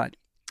Billy Budd.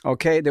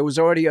 Okay, there was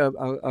already a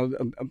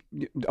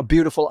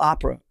beautiful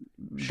opera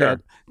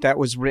that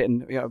was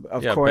written,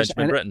 of course.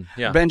 Benjamin Britten.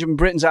 Yeah, Benjamin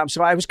Britten's opera.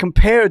 So I was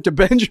compared to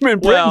Benjamin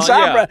Britten's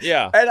opera.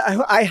 Yeah.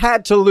 And I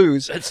had to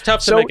lose. It's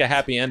tough to make a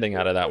happy ending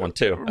out of that one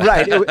too.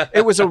 Right.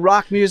 It was a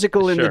rock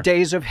musical in the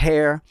days of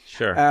Hair.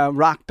 Sure.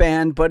 Rock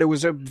band, but it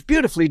was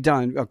beautifully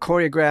done,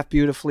 choreographed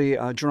beautifully.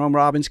 Jerome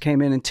Robbins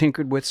came in and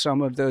tinkered with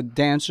some of the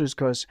dancers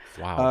because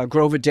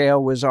Grover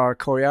Dale was our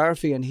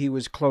choreography, and he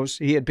was close.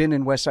 He had been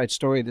in West Side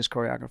Story, this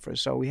choreographer.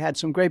 So we had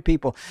some great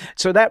people.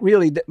 So that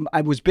really,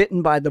 I was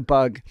bitten by the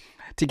bug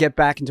to get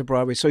back into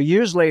Broadway. So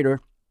years later,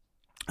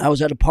 I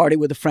was at a party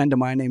with a friend of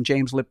mine named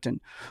James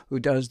Lipton, who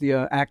does the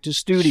Actors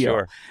Studio.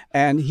 Sure.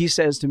 And he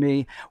says to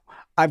me,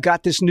 I've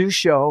got this new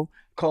show.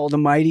 called The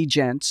Mighty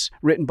Gents,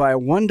 written by a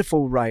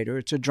wonderful writer.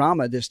 It's a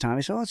drama this time.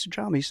 I said, oh, it's a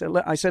drama.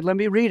 I said, let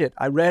me read it.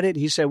 I read it.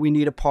 He said, we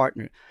need a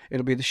partner.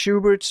 It'll be the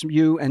Schuberts,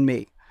 you, and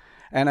me.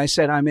 And I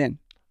said, I'm in.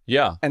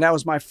 Yeah. And that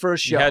was my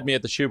first show. You had me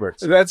at the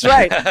Schuberts. That's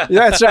right.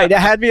 That's right. They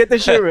had me at the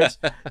Schuberts.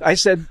 I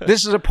said,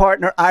 this is a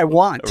partner I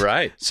want.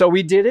 Right. So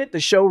we did it. The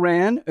show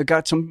ran. It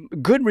got some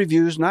good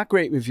reviews, not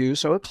great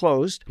reviews, so it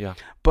closed. Yeah.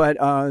 But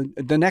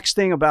the next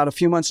thing, about a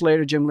few months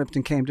later, Jim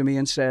Lipton came to me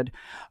and said,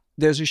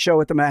 there's a show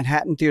at the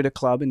Manhattan Theater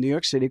Club in New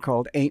York City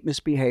called Ain't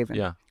Misbehavin'.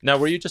 Yeah. Now,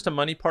 were you just a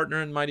money partner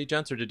in Mighty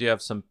Gents, or did you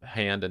have some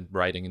hand in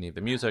writing any of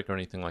the music or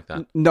anything like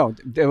that? No,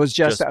 it was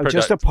just a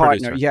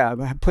partner. Producer. Yeah,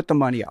 I put the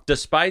money up.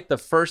 Despite the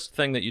first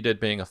thing that you did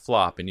being a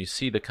flop, and you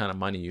see the kind of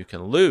money you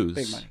can lose,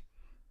 Big money.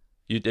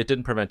 It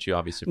didn't prevent you,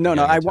 obviously. From No,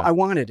 getting into it. I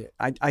wanted it.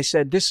 I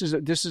said, this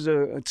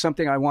is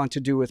something I want to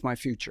do with my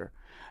future.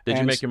 Did you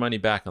And make your money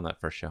back on that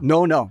first show?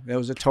 No, it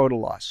was a total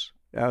loss.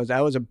 That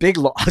was a big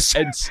loss.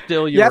 And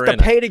still you have to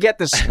pay to get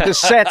the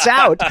sets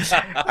out.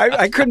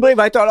 I couldn't believe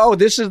it. I thought, oh,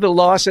 this is the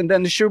loss. And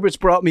then the Schuberts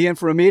brought me in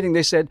for a meeting.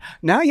 They said,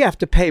 now you have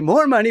to pay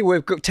more money.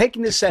 We're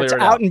taking the sets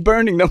out and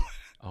burning them.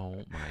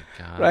 Oh, my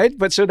God. Right?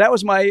 But so that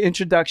was my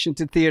introduction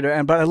to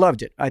theater. But I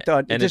loved it. I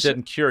thought. And it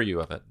didn't cure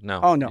you of it? No.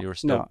 Oh, no. You were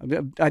still...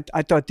 No.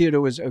 I thought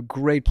theater was a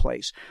great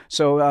place.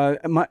 So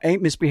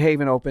Ain't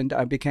Misbehavin' opened.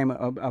 I became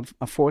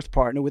a fourth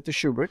partner with the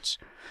Schuberts.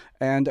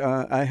 And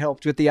I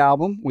helped with the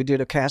album. We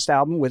did a cast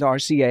album with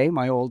RCA,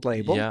 my old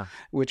label,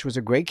 which was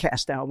a great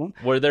cast album.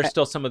 Were there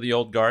still some of the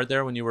old guard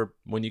there when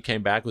you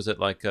came back? Was it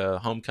like a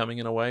homecoming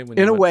in a way?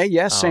 In a way,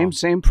 yes.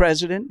 Same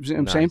president,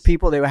 same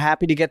people. They were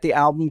happy to get the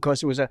album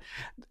because it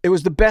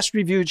was the best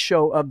reviewed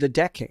show of the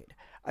decade.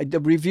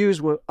 The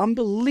reviews were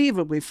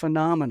unbelievably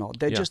phenomenal.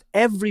 Just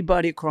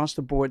everybody across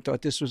the board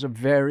thought this was a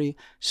very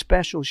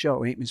special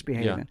show, Ain't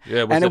Misbehavin'.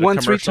 Yeah. And it won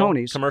 3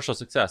 Tonys. Commercial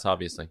success,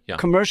 obviously. Yeah.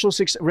 Commercial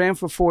success, ran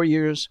for 4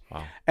 years.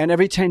 Wow. And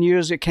every 10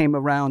 years it came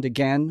around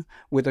again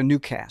with a new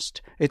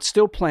cast. It's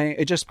still playing.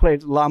 It just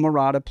played La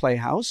Mirada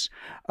Playhouse,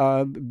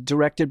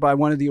 directed by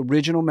one of the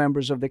original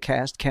members of the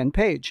cast, Ken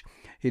Page.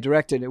 He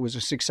directed. It was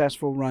a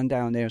successful run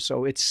down there.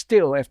 So it's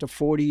still, after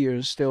 40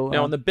 years, still...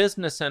 Now, on the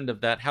business end of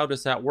that, how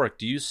does that work?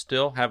 Do you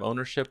still have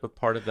ownership of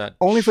part of that?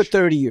 Only for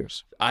 30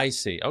 years. I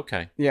see.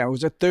 Okay. Yeah, it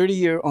was a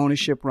 30-year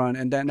ownership run,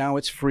 and then now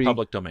it's free.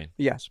 Public domain.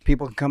 Yes,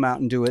 people can come out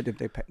and do it if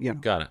they pay,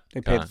 Got it.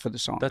 They pay for the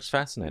songs. That's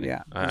fascinating.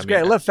 Yeah, it's great.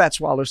 I love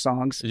Fats Waller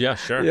songs. Yeah,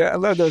 sure. Yeah, I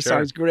love those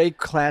songs. Great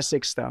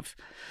classic stuff.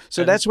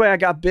 So that's where I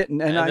got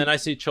bitten. And then I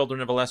see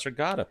Children of a Lesser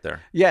God up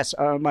there. Yes,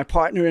 my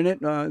partner in it,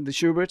 the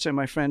Schuberts, and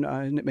my friend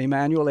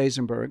Emanuel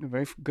Eisenberg, a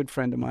very good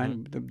friend of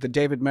mine, the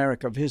David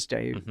Merrick of his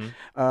day,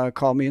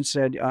 called me and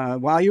said,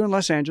 while you're in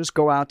Los Angeles,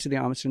 go out to the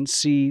Amherst and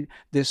see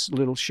this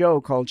little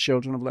show called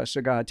Children of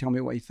Lesser God. Tell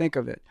me what you think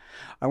of it.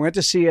 I went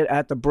to see it.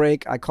 At the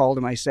break, I called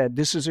him. I said,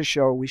 this is a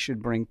show we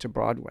should bring to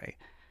Broadway.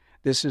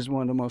 This is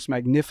one of the most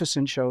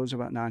magnificent shows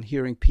about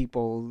non-hearing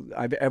people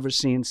I've ever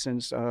seen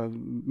since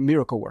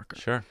Miracle Worker.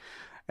 Sure.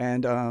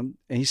 And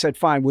he said,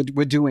 fine,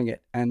 we're doing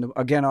it. And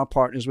again, our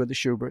partners were the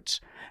Schuberts.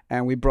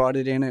 And we brought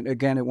it in. And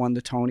again, it won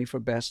the Tony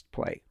for Best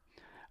Play.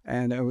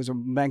 And it was a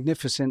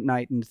magnificent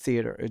night in the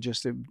theater. It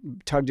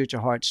tugged at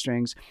your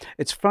heartstrings.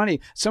 It's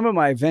funny. Some of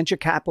my venture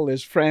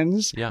capitalist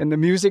friends in the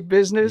music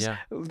business,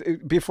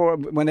 before,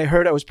 when they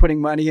heard I was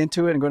putting money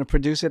into it and going to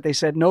produce it, they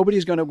said,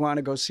 nobody's going to want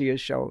to go see a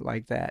show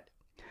like that.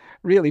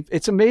 Really,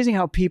 it's amazing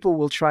how people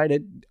will try to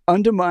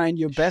undermine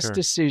your best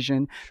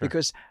decision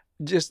because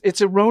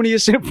it's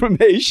erroneous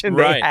information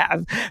they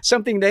have,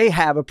 something they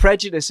have, a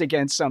prejudice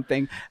against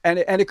something, and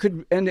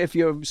if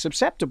you're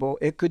susceptible,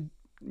 it could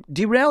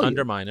derail you.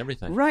 Undermine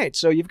everything. Right.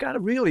 So you've got to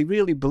really,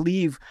 really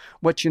believe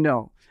what you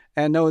know.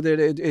 And know that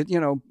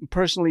it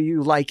personally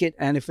you like it,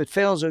 and if it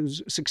fails or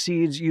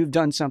succeeds, you've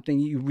done something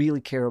you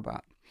really care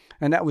about.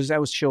 And that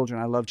was Children.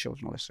 I love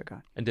Children of Lesser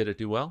God. And did it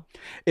do well?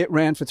 It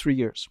ran for 3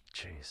 years.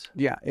 Jeez.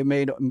 Yeah, it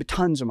made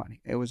tons of money.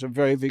 It was a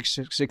very big,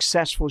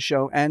 successful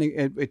show, and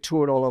it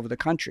toured all over the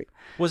country.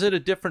 Was it a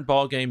different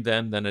ball game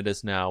then than it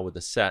is now with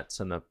the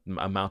sets and the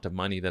amount of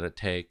money that it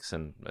takes,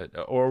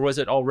 or was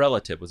it all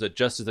relative? Was it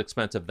just as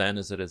expensive then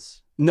as it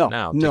is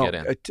now to get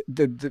in?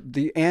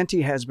 The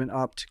ante has been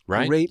upped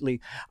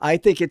greatly. I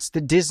think it's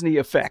the Disney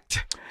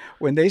effect.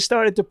 When they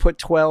started to put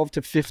 $12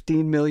 to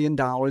 $15 million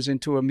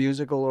into a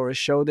musical or a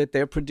show that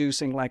they're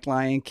producing like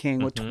Lion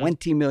King with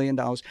 $20 million,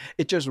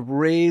 it just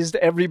raised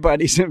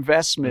everybody's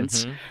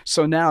investments.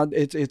 So now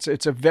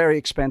it's a very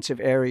expensive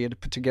area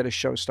to get a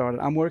show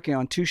started. I'm working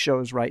on 2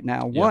 shows right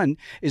now. One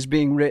is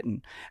being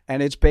written,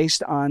 and it's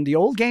based on the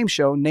old game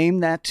show, Name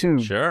That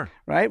Tune. Sure.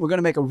 Right? We're going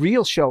to make a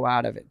real show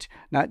out of it.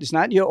 It's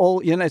not your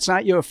old, it's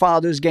not your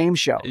father's game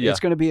show. Yeah. It's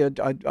going to be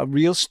a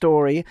real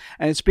story,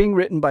 and it's being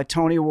written by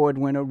Tony Award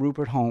winner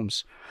Rupert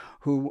Holmes,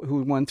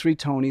 who won 3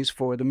 Tonys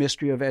for The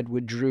Mystery of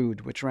Edward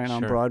Drood, which ran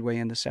on Broadway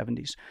in the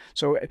 70s.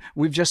 So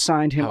we've just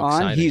signed him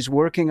on. Exciting. He's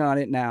working on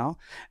it now,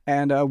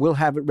 and we'll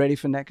have it ready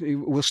for next.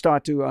 We'll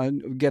start to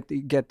get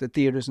the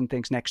theaters and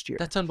things next year.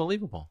 That's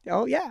unbelievable.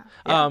 Oh yeah.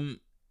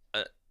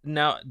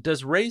 Now,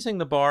 does raising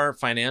the bar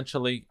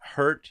financially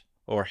hurt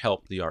or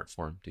help the art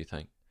form, do you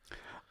think?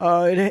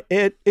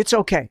 It's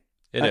okay.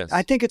 It is.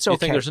 I think it's okay. You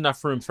think there's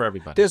enough room for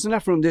everybody? There's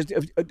enough room.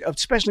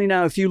 Especially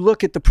now, if you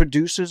look at the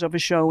producers of a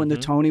show in the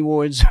Tony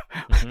Awards,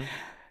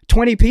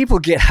 20 people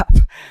get up.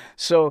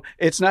 So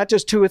it's not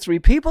just 2 or 3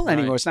 people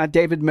anymore. Right. It's not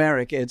David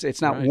Merrick.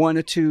 It's not Right. 1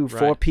 or 2, 4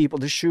 Right. people,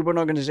 the Schubert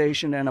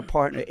organization and a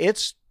partner.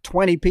 It's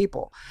 20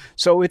 people.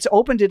 So it's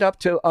opened it up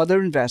to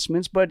other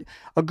investments, but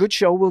a good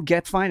show will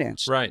get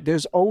financed. Right.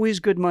 There's always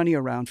good money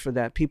around for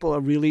that. People are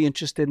really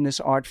interested in this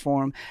art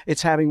form.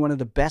 It's having one of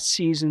the best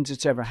seasons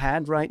it's ever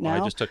had right now.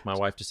 I just took my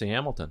wife to see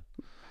Hamilton.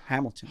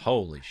 Hamilton.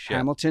 Holy shit.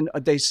 Hamilton.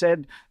 They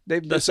said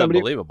That's somebody,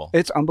 unbelievable.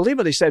 It's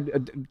unbelievable. They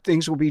said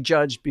things will be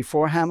judged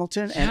before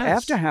Hamilton and Yes.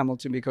 after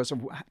Hamilton because of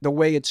the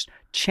way it's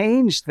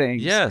changed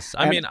things. Yes.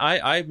 I And- mean,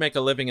 I make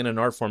a living in an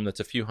art form that's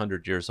a few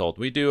hundred years old.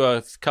 We do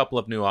a couple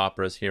of new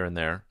operas here and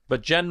there,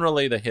 but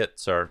generally the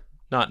hits are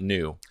not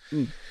new.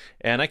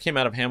 And I came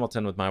out of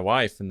Hamilton with my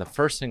wife, and the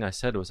first thing I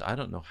said was, I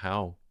don't know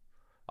how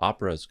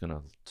opera is going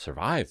to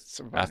survive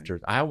after.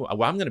 I'm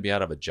going to be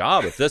out of a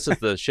job if this is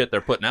the shit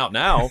they're putting out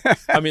now.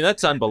 I mean,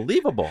 that's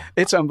unbelievable.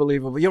 It's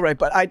unbelievable. You're right,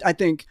 but I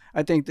think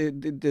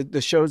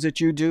the shows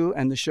that you do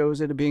and the shows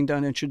that are being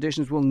done in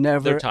traditions will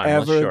never They're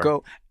timeless,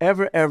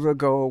 ever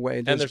go away.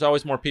 And there's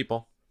always more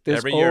people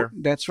every oh, year.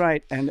 That's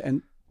right,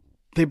 and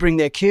they bring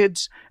their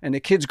kids, and the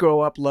kids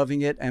grow up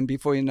loving it, and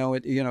before you know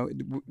it,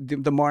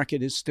 the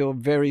market is still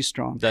very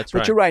strong. That's but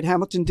right. you're right.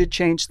 Hamilton did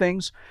change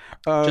things,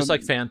 Just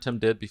like Phantom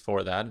did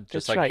before that, and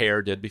just that's like right.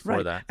 Hair did before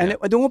right. that. And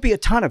Yeah. there won't be a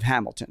ton of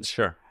Hamiltons.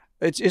 Sure.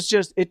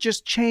 It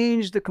just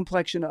changed the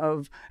complexion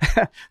of,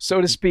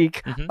 so to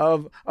speak,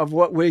 of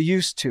what we're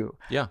used to.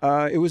 Yeah.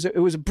 It was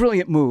a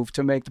brilliant move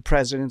to make the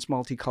presidents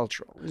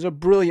multicultural. It was a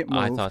brilliant move.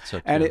 I thought so,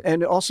 too.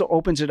 And it also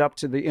opens it up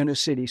to the inner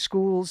city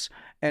schools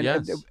and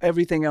Yes.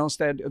 everything else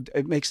that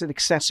it makes it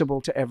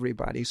accessible to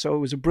everybody. So it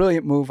was a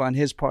brilliant move on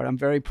his part. I'm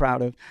very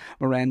proud of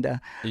Miranda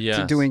to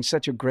Yes. doing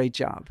such a great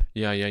job.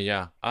 Yeah.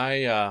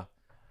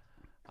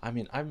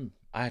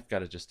 I've got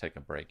to just take a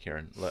break here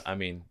and I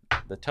mean,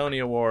 the Tony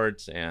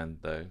Awards and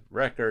the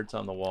records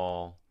on the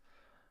wall.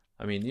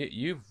 I mean,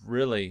 you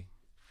really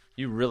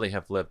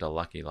have lived a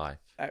lucky life.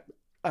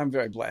 I'm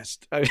very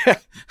blessed.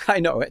 I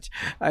know it.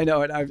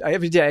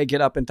 Every day I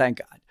get up and thank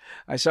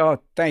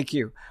God. Thank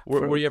you.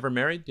 Were you ever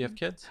married? Do you have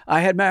kids? I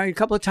had married a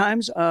couple of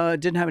times.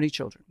 Didn't have any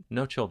children.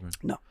 No children.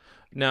 No.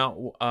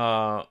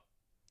 Now,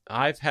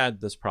 I've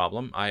had this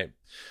problem.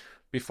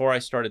 Before I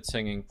started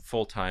singing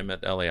full time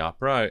at LA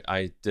Opera,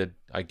 I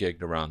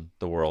gigged around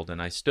the world,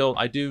 and I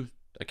do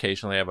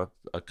occasionally have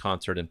a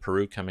concert in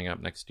Peru coming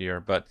up next year.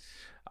 But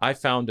I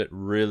found it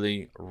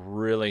really,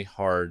 really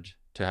hard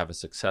to have a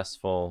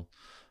successful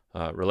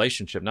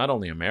relationship, not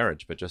only a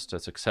marriage, but just a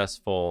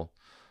successful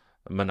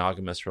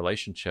monogamous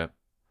relationship.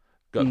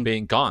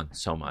 Being gone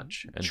so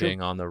much and True.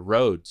 being on the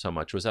road so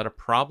much. Was that a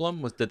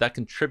problem? Did that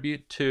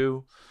contribute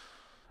to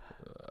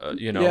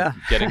Yeah.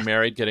 getting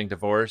married, getting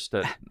divorced?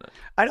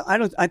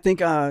 I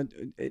think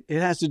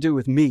it has to do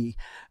with me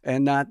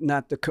and not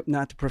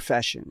the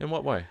profession. In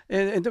what way?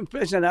 And the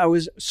profession, I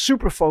was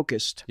super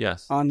focused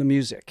Yes. on the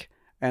music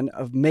and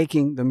of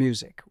making the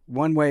music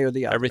one way or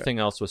the other. Everything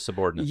else was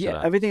subordinate to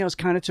that. Everything else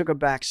kind of took a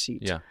back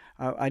seat. Yeah.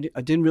 I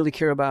didn't really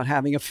care about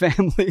having a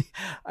family.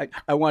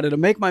 I wanted to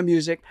make my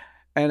music.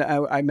 And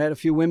I met a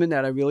few women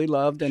that I really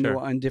loved, and they Sure.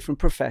 were in different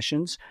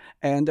professions.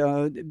 And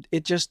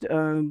it just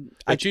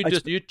But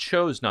you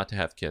chose not to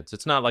have kids.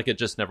 It's not like it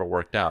just never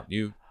worked out.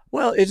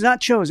 well, it's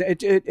not chosen.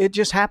 It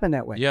just happened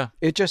that way. Yeah.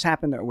 It just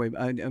happened that way.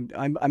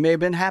 I may have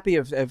been happy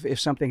if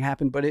something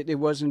happened, but it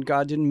wasn't.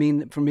 God didn't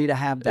mean for me to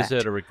have that. Is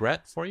it a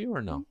regret for you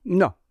or no?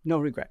 No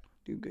regret.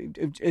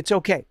 It's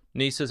okay.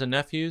 Nieces and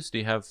nephews? Do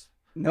you have?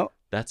 No.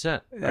 That's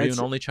it. Are you That's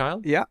an only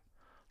child? Yeah.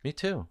 Me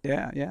too.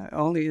 Yeah.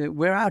 Only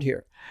we're out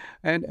here,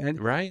 and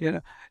Right.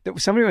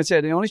 Somebody once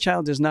said the only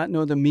child does not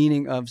know the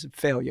meaning of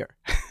failure,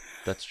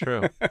 That's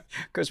true.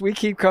 because we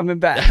keep coming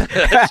back.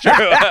 That's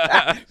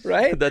true.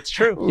 Right? That's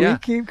true. Yeah. We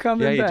keep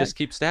coming Yeah, you back. just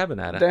keep stabbing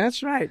at it.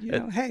 That's right.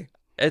 Hey.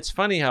 It's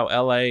funny how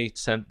LA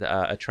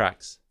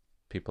attracts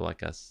people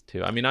like us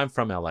too. I mean, I'm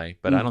from LA,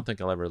 but I don't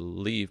think I'll ever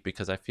leave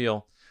because I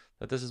feel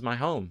that this is my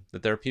home.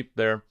 That there are people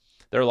there.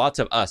 There are lots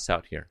of us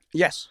out here.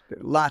 Yes,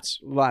 lots.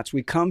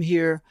 We come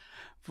here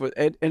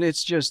and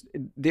it's just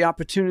the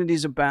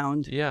opportunities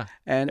abound. Yeah,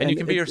 and you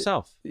can be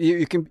yourself.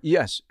 You can,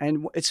 yes,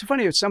 and it's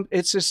funny.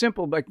 It's as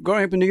simple. Like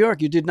growing up in New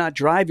York, you did not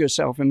drive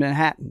yourself in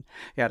Manhattan.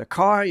 You had a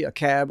car, a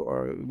cab,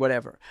 or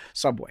whatever,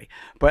 subway.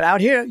 But out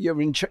here,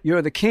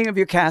 you're the king of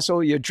your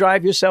castle. You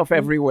drive yourself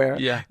everywhere.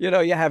 Yeah. You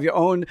have your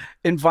own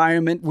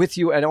environment with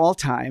you at all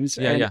times.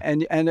 Yeah,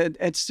 and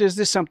it's just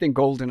there's something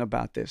golden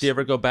about this. Do you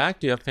ever go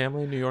back? Do you have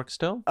family in New York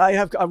still? I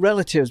have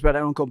relatives, but I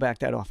don't go back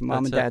that often.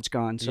 Mom That's and it. Dad's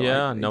gone. So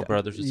Yeah, no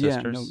brothers or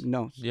sisters?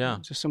 No. Yeah.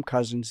 Just some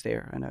cousins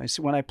there. And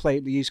when I play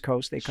the East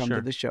Coast, they come Sure.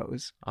 to the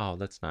shows. Oh,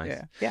 that's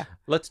nice. Yeah.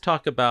 Let's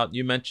talk about.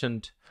 You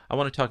mentioned. I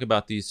want to talk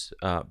about these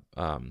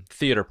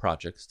theater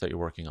projects that you're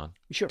working on.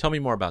 Sure. Tell me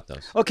more about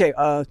those. Okay.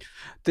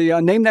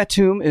 The Name That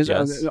Tomb is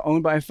Yes.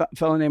 owned by a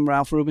fellow named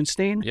Ralph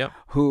Rubenstein, Yep.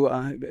 who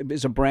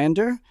is a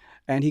brander.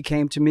 And he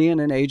came to me and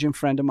an agent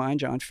friend of mine,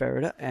 John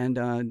Ferretta,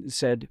 and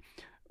said,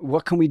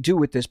 what can we do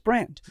with this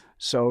brand?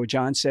 So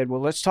John said,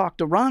 well, let's talk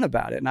to Ron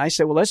about it. And I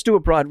said, well, let's do a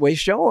Broadway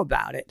show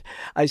about it.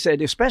 I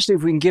said, especially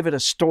if we can give it a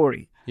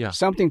story,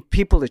 something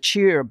people to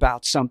cheer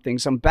about, something,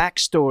 some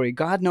backstory,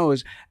 God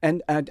knows.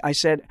 And I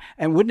said,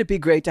 and wouldn't it be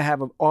great to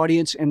have an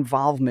audience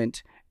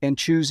involvement in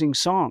choosing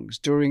songs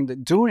during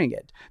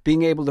it,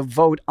 being able to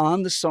vote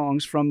on the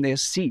songs from their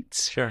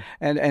seats,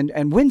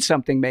 and win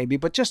something maybe,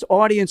 but just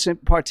audience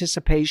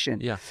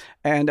participation. Yeah.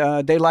 And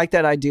they liked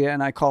that idea,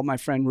 and I called my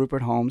friend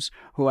Rupert Holmes,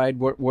 who I had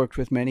worked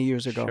with many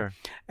years ago. Sure.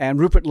 And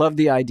Rupert loved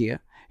the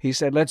idea. He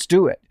said, let's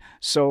do it.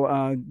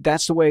 So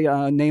that's the way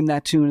Name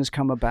That Tune has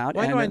come about.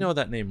 Why do I know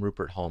that name,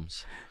 Rupert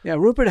Holmes? Yeah,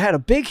 Rupert had a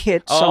big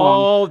hit song.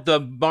 Oh, the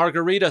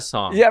Margarita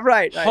song. Yeah,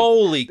 right.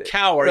 Holy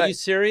cow, are you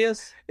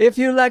serious? If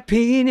you like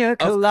pina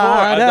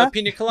colada. Of course, the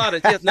pina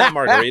coladas. Yes, not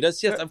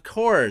margaritas. Yes, of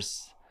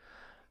course.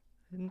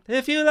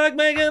 If you like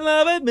making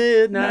love at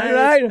midnight.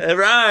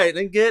 Right.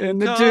 And getting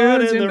the caught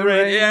dunes in the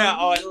rain. Yeah,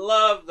 I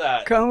love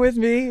that. Come with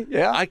me.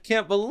 Yeah. I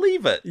can't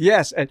believe it.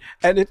 Yes, and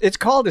it's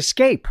called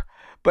Escape.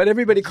 But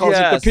everybody calls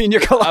it the Pina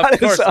Colada of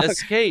course, song.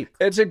 Escape.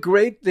 It's a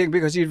great thing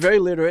because he's very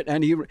literate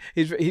and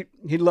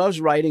he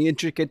loves writing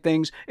intricate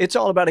things. It's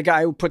all about a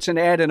guy who puts an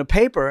ad in a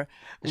paper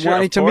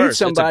wanting to meet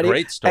somebody. It's a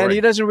great story. And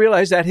he doesn't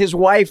realize that his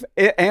wife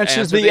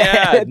answers the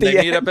ad at the They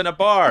end. meet up in a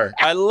bar.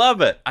 I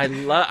love it. I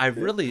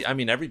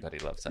mean, everybody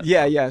loves that.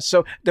 Yeah.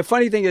 So the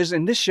funny thing is,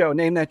 in this show,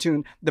 Name That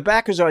Tune, the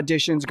backers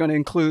audition is going to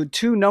include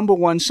 2 number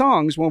 1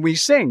 songs when we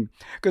sing,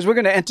 because we're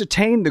going to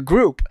entertain the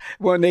group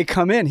when they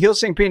come in. He'll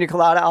sing Pina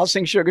Colada, I'll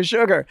sing Sugar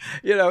Sugar.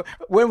 You know,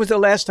 when was the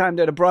last time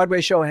that a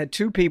Broadway show had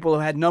 2 people who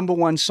had number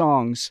 1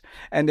 songs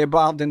and they're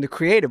involved in the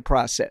creative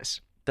process?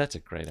 That's a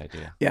great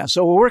idea. Yeah,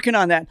 so we're working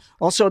on that.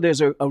 Also,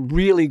 there's a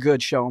really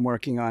good show I'm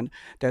working on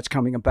that's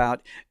coming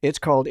about. It's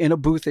called In a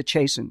Booth at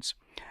Chasen's,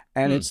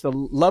 and it's the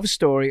love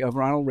story of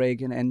Ronald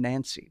Reagan and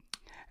Nancy.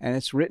 And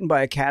it's written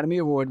by Academy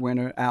Award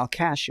winner Al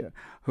Kasha,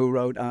 who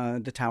wrote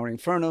the Towering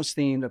Infernos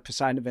theme, the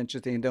Poseidon Adventure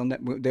theme.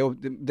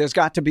 There's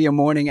got to be a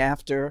morning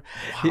after.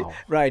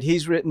 Wow.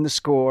 He's written the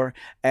score,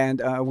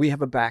 and we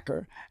have a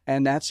backer,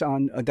 and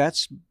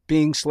that's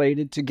being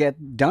slated to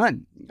get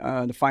done.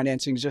 The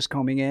financing is just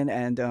coming in,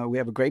 and we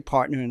have a great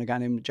partner and a guy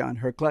named John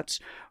Herklutz,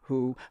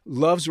 who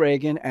loves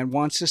Reagan and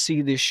wants to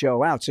see this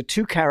show out. It's a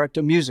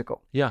 2-character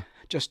musical. Yeah.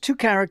 Just 2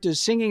 characters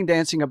singing,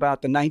 dancing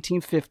about the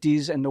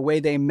 1950s and the way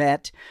they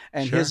met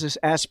and his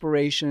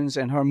aspirations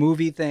and her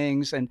movie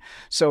things. And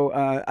so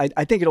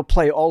I think it'll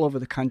play all over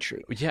the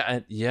country.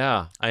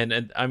 Yeah.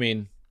 And I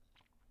mean,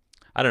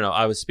 I don't know.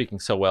 I was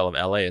speaking so well of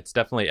L.A. It's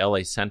definitely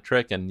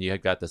L.A.-centric, and you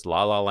got this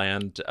La La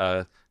Land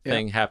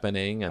thing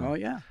happening.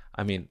 And,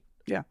 I mean...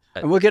 Yeah,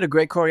 and we'll get a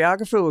great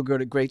choreographer, we'll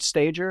get a great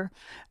stager,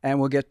 and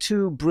we'll get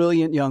 2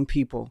 brilliant young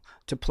people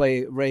to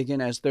play Reagan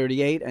as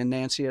 38 and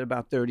Nancy at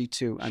about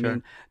 32. I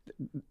mean,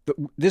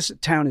 this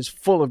town is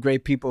full of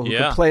great people who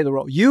could play the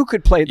role. You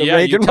could play the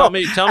Reagan role. Tell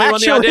me when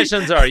the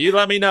auditions are. You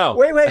let me know.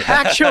 Wait.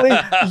 Actually,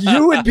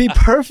 you would be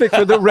perfect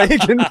for the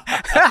Reagan.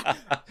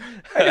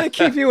 I'm going to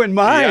keep you in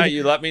mind. Yeah,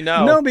 you let me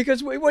know. No,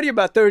 because what are you,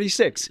 about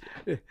 36?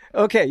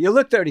 Okay, you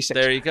look 36.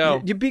 There you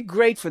go. You'd be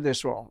great for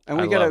this role.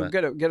 And we get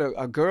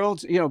a girl,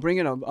 bring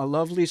in a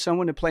lovely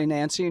someone to play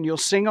Nancy, and you'll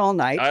sing all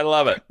night. I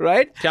love it.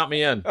 Right? Count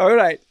me in. All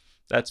right.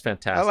 That's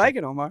fantastic. I like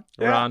it, Omar.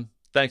 Yeah. Ron,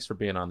 thanks for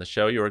being on the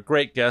show. You were a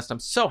great guest. I'm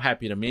so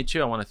happy to meet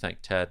you. I want to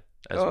thank Ted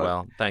as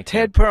well. Thank you.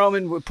 Ted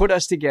Perlman would put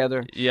us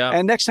together. Yeah.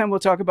 And next time we'll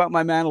talk about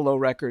my Manilow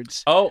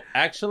records. Oh,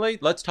 actually,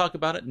 let's talk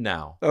about it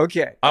now.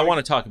 Okay. I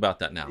want to talk about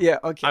that now. Yeah,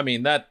 okay. I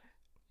mean,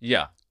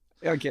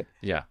 Okay.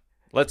 Yeah.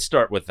 Let's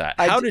start with that.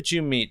 How did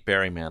you meet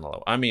Barry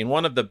Manilow? I mean,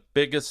 one of the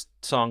biggest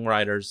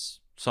songwriters,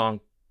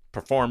 song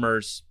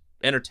performers,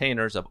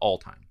 entertainers of all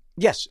time.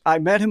 Yes, I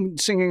met him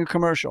singing a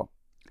commercial.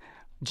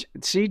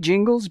 See,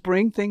 jingles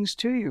bring things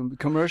to you.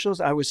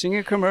 Commercials. I was singing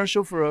a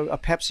commercial for a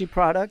Pepsi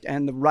product,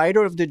 and the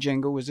writer of the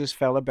jingle was this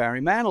fella, Barry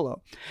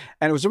Manilow.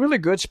 And it was a really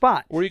good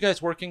spot. Were you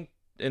guys working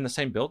in the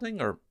same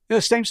building or?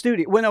 The same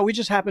studio. Well, no, we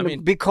just happened to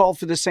be called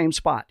for the same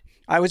spot.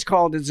 I was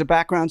called as a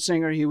background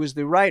singer. He was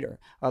the writer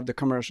of the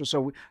commercial.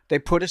 So they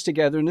put us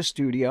together in the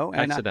studio.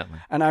 And accidentally.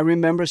 I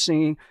remember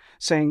saying,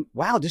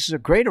 wow, this is a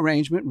great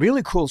arrangement,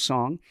 really cool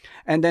song.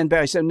 And then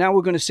Barry said, now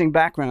we're going to sing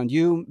background.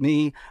 You,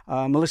 me,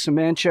 Melissa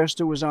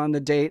Manchester was on the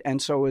date, and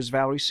so was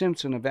Valerie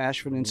Simpson of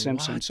Ashford and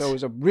Simpson. What? So it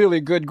was a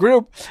really good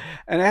group.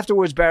 And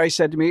afterwards, Barry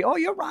said to me, oh,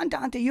 you're Ron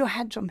Dante. You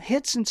had some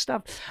hits and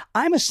stuff.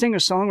 I'm a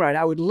singer-songwriter.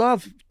 I would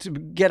love to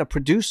get a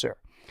producer.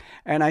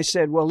 And I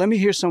said, well, let me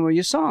hear some of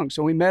your songs.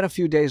 So we met a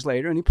few days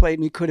later, and he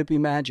played me Could It Be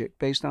Magic,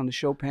 based on the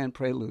Chopin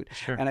Prelude.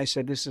 Sure. And I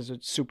said, this is a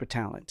super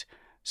talent.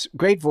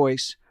 Great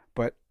voice,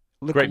 but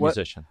look great at what,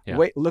 musician. Yeah.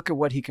 look at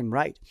what he can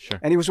write. Sure.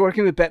 And he was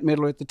working with Bette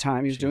Midler at the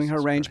time. He was doing her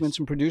arrangements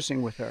and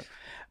producing with her.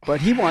 But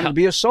he wanted to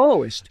be a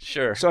soloist.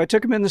 Sure. So I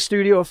took him in the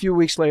studio a few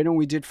weeks later, and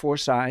we did 4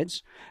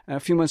 sides. And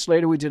a few months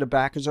later, we did a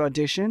backers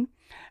audition,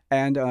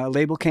 and a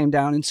label came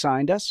down and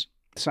signed us.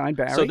 Signed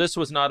Barry. So this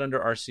was not under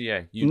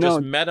RCA. You No.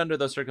 just met under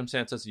those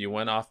circumstances. You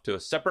went off to a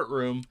separate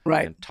room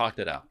Right. and talked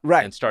it out.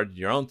 Right. And started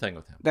your own thing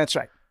with him. That's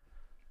right.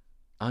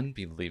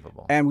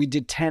 Unbelievable. And we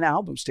did 10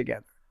 albums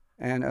together.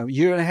 And a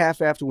year and a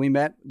half after we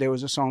met, there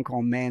was a song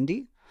called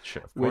Mandy,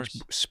 Sure, of which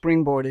course.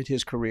 springboarded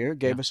his career,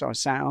 gave us our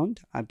sound.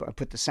 I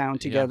put the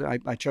sound together.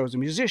 I chose the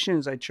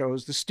musicians. I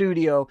chose the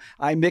studio.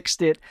 I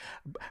mixed it.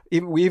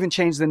 We even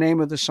changed the name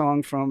of the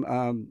song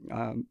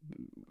from,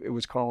 it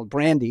was called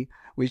Brandy.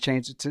 We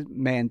changed it to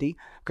Mandy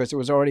because it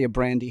was already a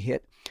Brandy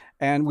hit.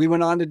 And we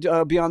went on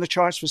to be on the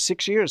charts for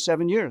 6 years,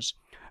 7 years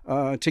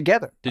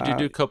together. Did you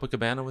do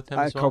Copacabana with him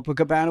as well?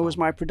 Copacabana was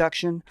my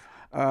production.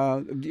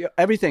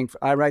 Everything.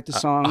 I write the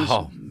songs.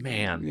 Oh,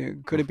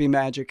 man. Could it be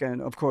magic?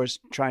 And of course,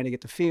 trying to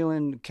get the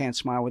feeling. Can't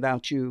smile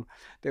without you.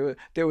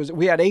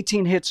 We had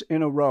 18 hits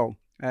in a row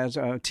as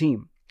a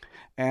team,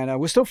 and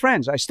we're still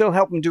friends. I still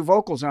help him do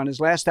vocals on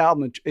his last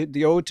album,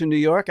 the Ode to New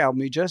York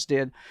album he just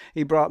did.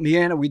 He brought me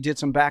in, and we did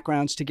some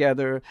backgrounds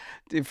together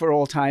for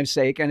old time's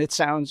sake, and it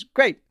sounds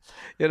great.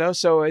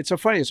 So it's a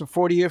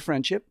 40-year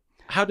friendship.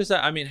 How does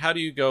that? I mean, how do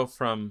you go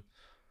from?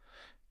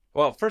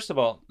 Well, first of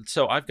all,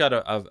 so I've got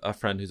a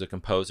friend who's a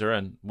composer,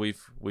 and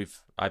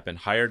I've been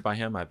hired by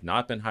him. I've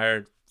not been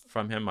hired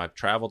from him. I've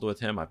traveled with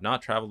him. I've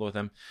not traveled with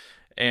him,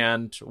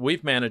 and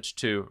we've managed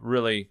to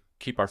really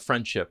keep our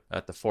friendship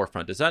at the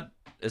forefront. Is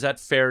that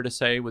fair to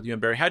say with you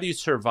and Barry? How do you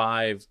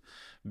survive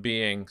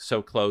being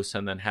so close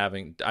and then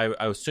having? I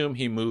assume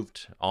he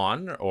moved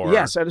on, or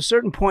yes, at a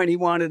certain point he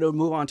wanted to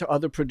move on to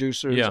other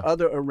producers,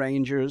 other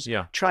arrangers,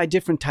 try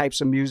different types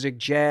of music,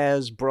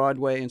 jazz,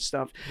 Broadway, and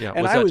stuff. Yeah,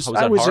 and was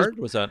that hard?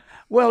 Was that?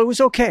 Well, it was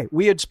okay.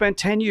 We had spent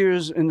 10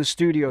 years in the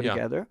studio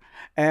together,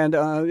 and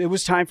it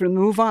was time for him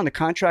to move on. The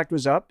contract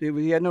was up.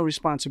 We had no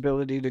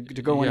responsibility to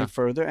go any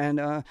further,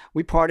 and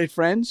we parted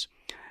friends.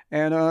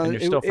 And you're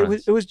still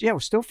friends. We're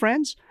still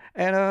friends.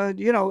 And,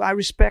 I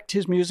respect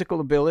his musical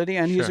ability,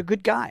 and he's a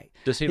good guy.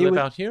 Does he live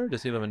out here, or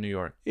does he live in New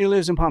York? He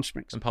lives in Palm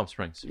Springs. In Palm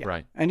Springs,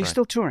 right. And he's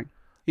still touring.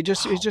 He's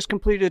just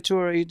completed a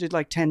tour. He did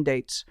like 10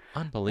 dates.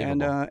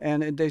 Unbelievable.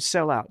 And they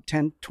sell out.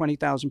 10,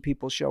 20,000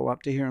 people show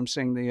up to hear him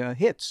sing the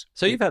hits.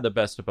 So you've had the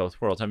best of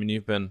both worlds. I mean,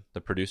 you've been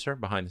the producer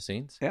behind the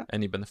scenes,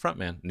 and you've been the front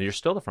man. And you're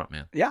still the front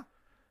man. Yeah.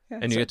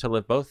 And you get to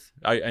live both.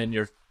 And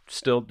you're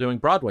still doing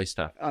Broadway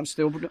stuff. I'm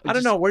still. I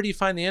don't know. Where do you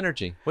find the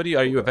energy? Are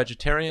you a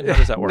vegetarian? How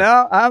does that work?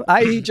 No,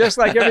 I eat just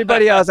like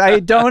everybody else. I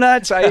eat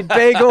donuts. I eat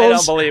bagels. I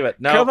don't believe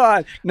it. No, come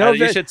on. No,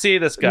 you should see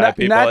this guy,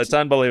 people. It's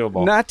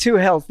unbelievable. Not too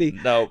healthy.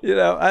 No,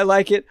 I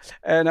like it,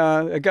 and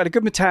I got a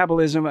good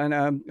metabolism, and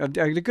I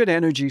got a good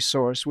energy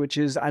source, which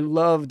is I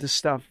love the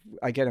stuff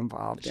I get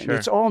involved in. Sure.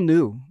 It's all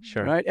new,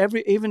 right?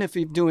 Even if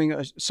you're doing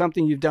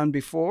something you've done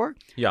before,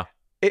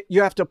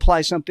 you have to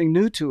apply something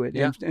new to it,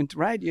 and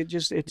right?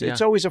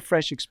 It's always a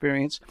fresh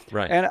experience,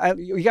 right? And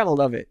you gotta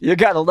love it. You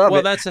gotta love it.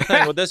 Well, that's the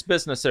thing with this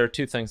business. There are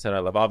two things that I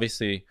love: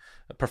 obviously,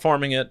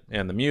 performing it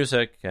and the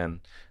music,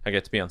 and I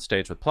get to be on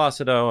stage with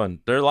Placido, and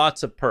there are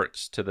lots of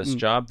perks to this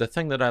job. The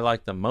thing that I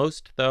like the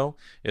most, though,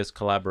 is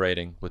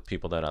collaborating with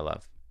people that I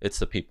love. It's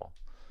the people.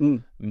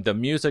 The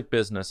music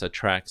business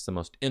attracts the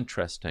most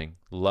interesting,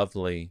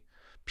 lovely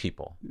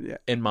people.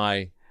 In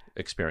my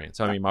experience.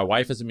 I mean, my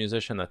wife is a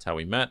musician. That's how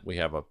we met. We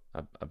have a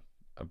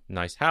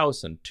nice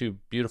house and 2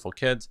 beautiful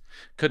kids.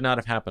 Could not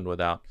have happened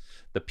without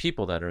the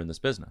people that are in this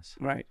business.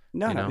 Right.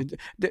 No.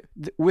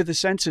 We're the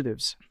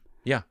sensitives.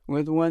 Yeah.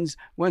 We're the ones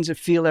that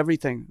feel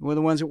everything. We're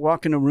the ones that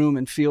walk in a room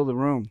and feel the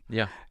room.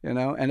 Yeah.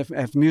 And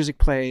if music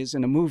plays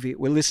in a movie,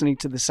 we're listening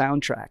to the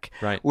soundtrack.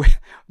 Right.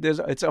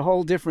 It's a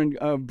whole different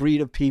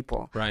breed of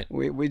people. Right.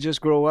 We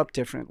just grow up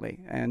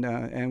differently,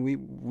 and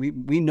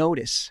we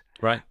notice.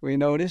 Right. We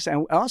notice.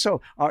 And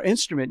also our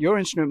instrument, your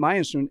instrument, my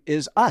instrument,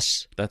 is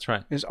us. That's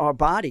right. Is our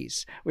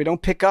bodies. We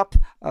don't pick up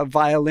a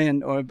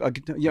violin or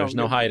there's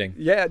no hiding.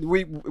 Yeah.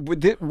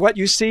 What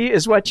you see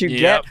is what you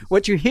get.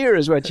 What you hear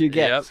is what you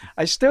get. Yep.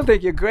 I still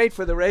think you're great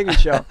for the Reagan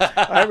Show.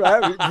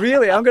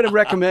 Really, I'm going to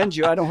recommend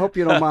you. I hope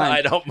you don't mind.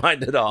 I don't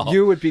mind at all.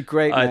 You would be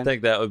great, man. I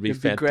think that would be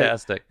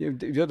fantastic.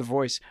 You're the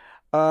voice.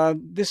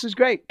 This is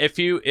great. If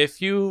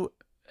you,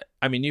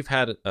 I mean, you've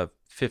had a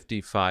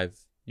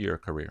 55-year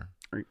career.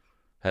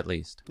 At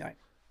least. Right.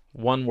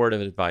 One word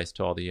of advice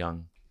to all the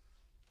young,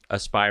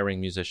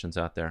 aspiring musicians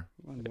out there.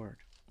 One word.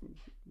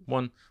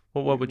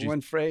 What would you?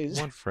 One phrase.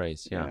 One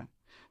phrase. Yeah.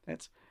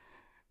 That's,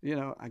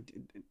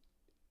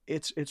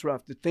 it's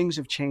rough. The things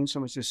have changed so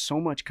much. There's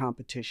so much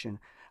competition.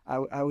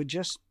 I would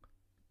just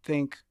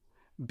think,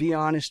 be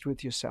honest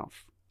with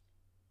yourself.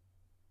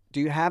 Do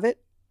you have it?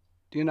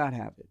 Do you not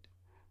have it?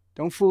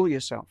 Don't fool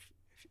yourself.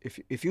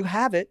 If you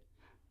have it,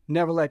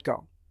 never let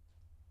go.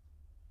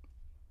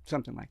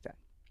 Something like that.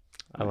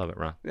 I love it,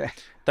 Ron. Yeah.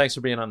 Thanks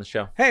for being on the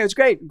show. Hey, it was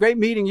great. Great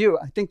meeting you.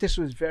 I think this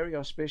was very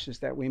auspicious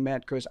that we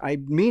met because I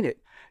mean it.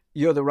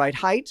 You're the right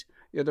height.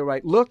 You're the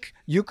right look.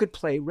 You could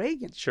play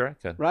Reagan. Sure, I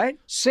could. Right?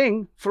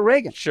 Sing for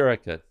Reagan. Sure, I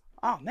could.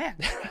 Oh, man.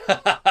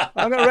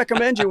 I'm going to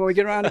recommend you when we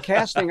get around to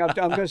casting. I'm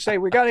going to say,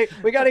 we got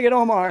to get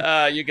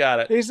Omar. You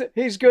got it.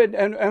 He's good.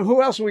 And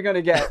who else are we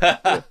going to get?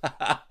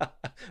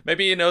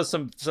 Maybe you know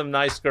some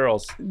nice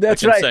girls.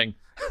 That's that right. can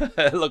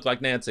sing. Look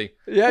like Nancy.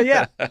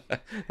 Yeah.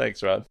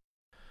 Thanks, Ron.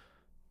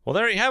 Well,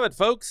 there you have it,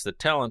 folks. The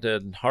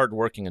talented,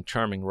 hardworking, and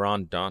charming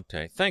Ron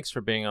Dante. Thanks for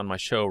being on my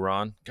show,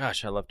 Ron.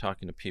 Gosh, I love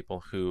talking to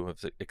people who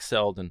have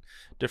excelled in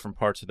different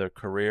parts of their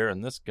career,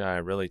 and this guy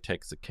really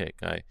takes the cake.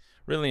 I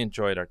really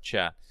enjoyed our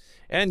chat.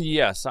 And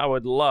yes, I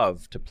would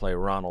love to play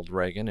Ronald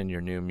Reagan in your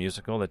new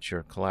musical that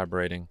you're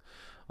collaborating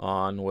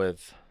on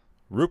with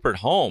Rupert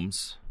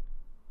Holmes.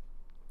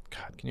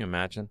 God, can you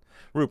imagine?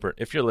 Rupert,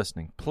 if you're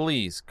listening,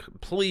 please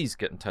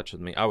get in touch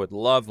with me. I would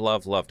love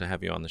to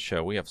have you on the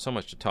show. We have so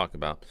much to talk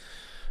about.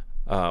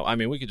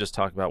 We could just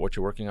talk about what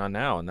you're working on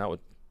now, and that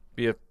would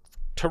be a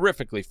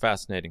terrifically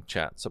fascinating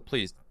chat. So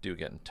please do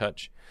get in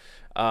touch.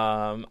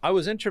 I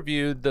was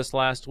interviewed this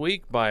last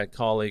week by a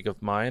colleague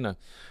of mine, a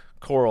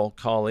choral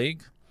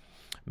colleague,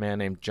 a man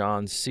named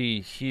John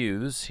C.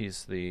 Hughes.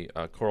 He's the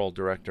choral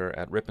director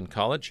at Ripon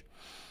College.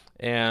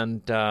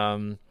 And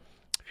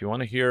if you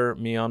want to hear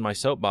me on my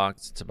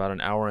soapbox, it's about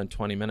an hour and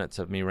 20 minutes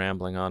of me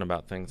rambling on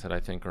about things that I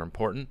think are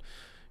important.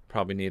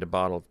 Probably need a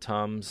bottle of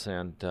Tums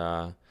and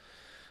a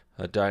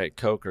Diet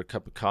Coke or a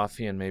cup of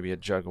coffee and maybe a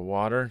jug of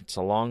water. It's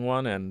a long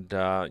one, and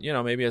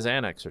maybe a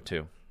Xanax or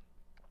two.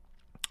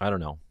 I don't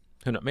know.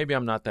 Maybe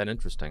I'm not that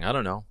interesting. I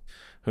don't know.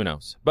 Who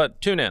knows? But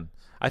tune in.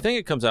 I think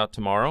it comes out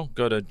tomorrow.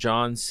 Go to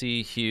John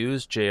C.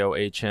 Hughes,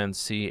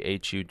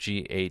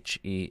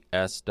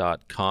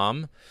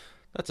 JohnCHughes's.com.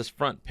 That's his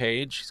front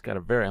page. He's got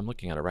I'm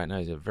looking at it right now.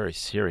 He's a very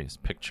serious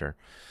picture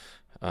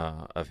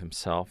of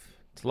himself.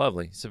 It's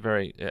lovely. He's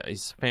a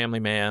family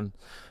man,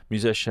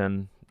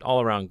 musician,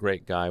 all-around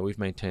great guy. We've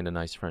maintained a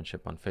nice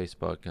friendship on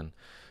Facebook and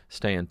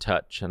stay in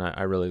touch, and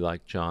I really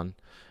like John.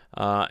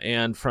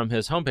 And from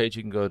his homepage,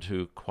 you can go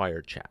to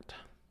Choir Chat.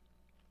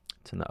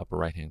 It's in the upper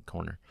right-hand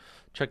corner.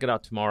 Check it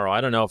out tomorrow.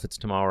 I don't know if it's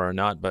tomorrow or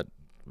not, but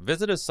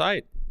visit his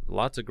site.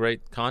 Lots of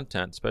great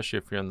content, especially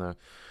if you're in the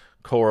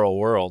choral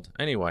world.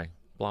 Anyway,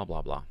 blah,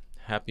 blah, blah.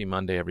 Happy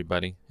Monday,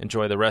 everybody.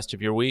 Enjoy the rest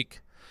of your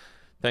week.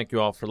 Thank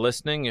you all for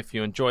listening. If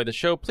you enjoy the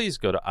show, please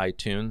go to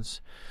iTunes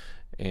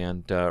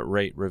and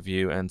rate,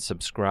 review, and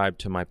subscribe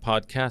to my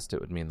podcast. It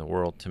would mean the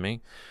world to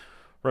me.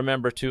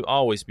 Remember to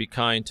always be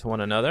kind to one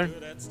another.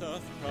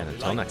 And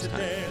until next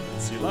time.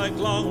 You like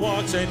long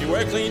walks and you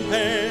wear clean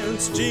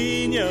pants.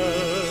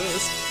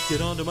 Genius.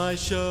 Get onto my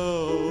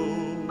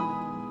show.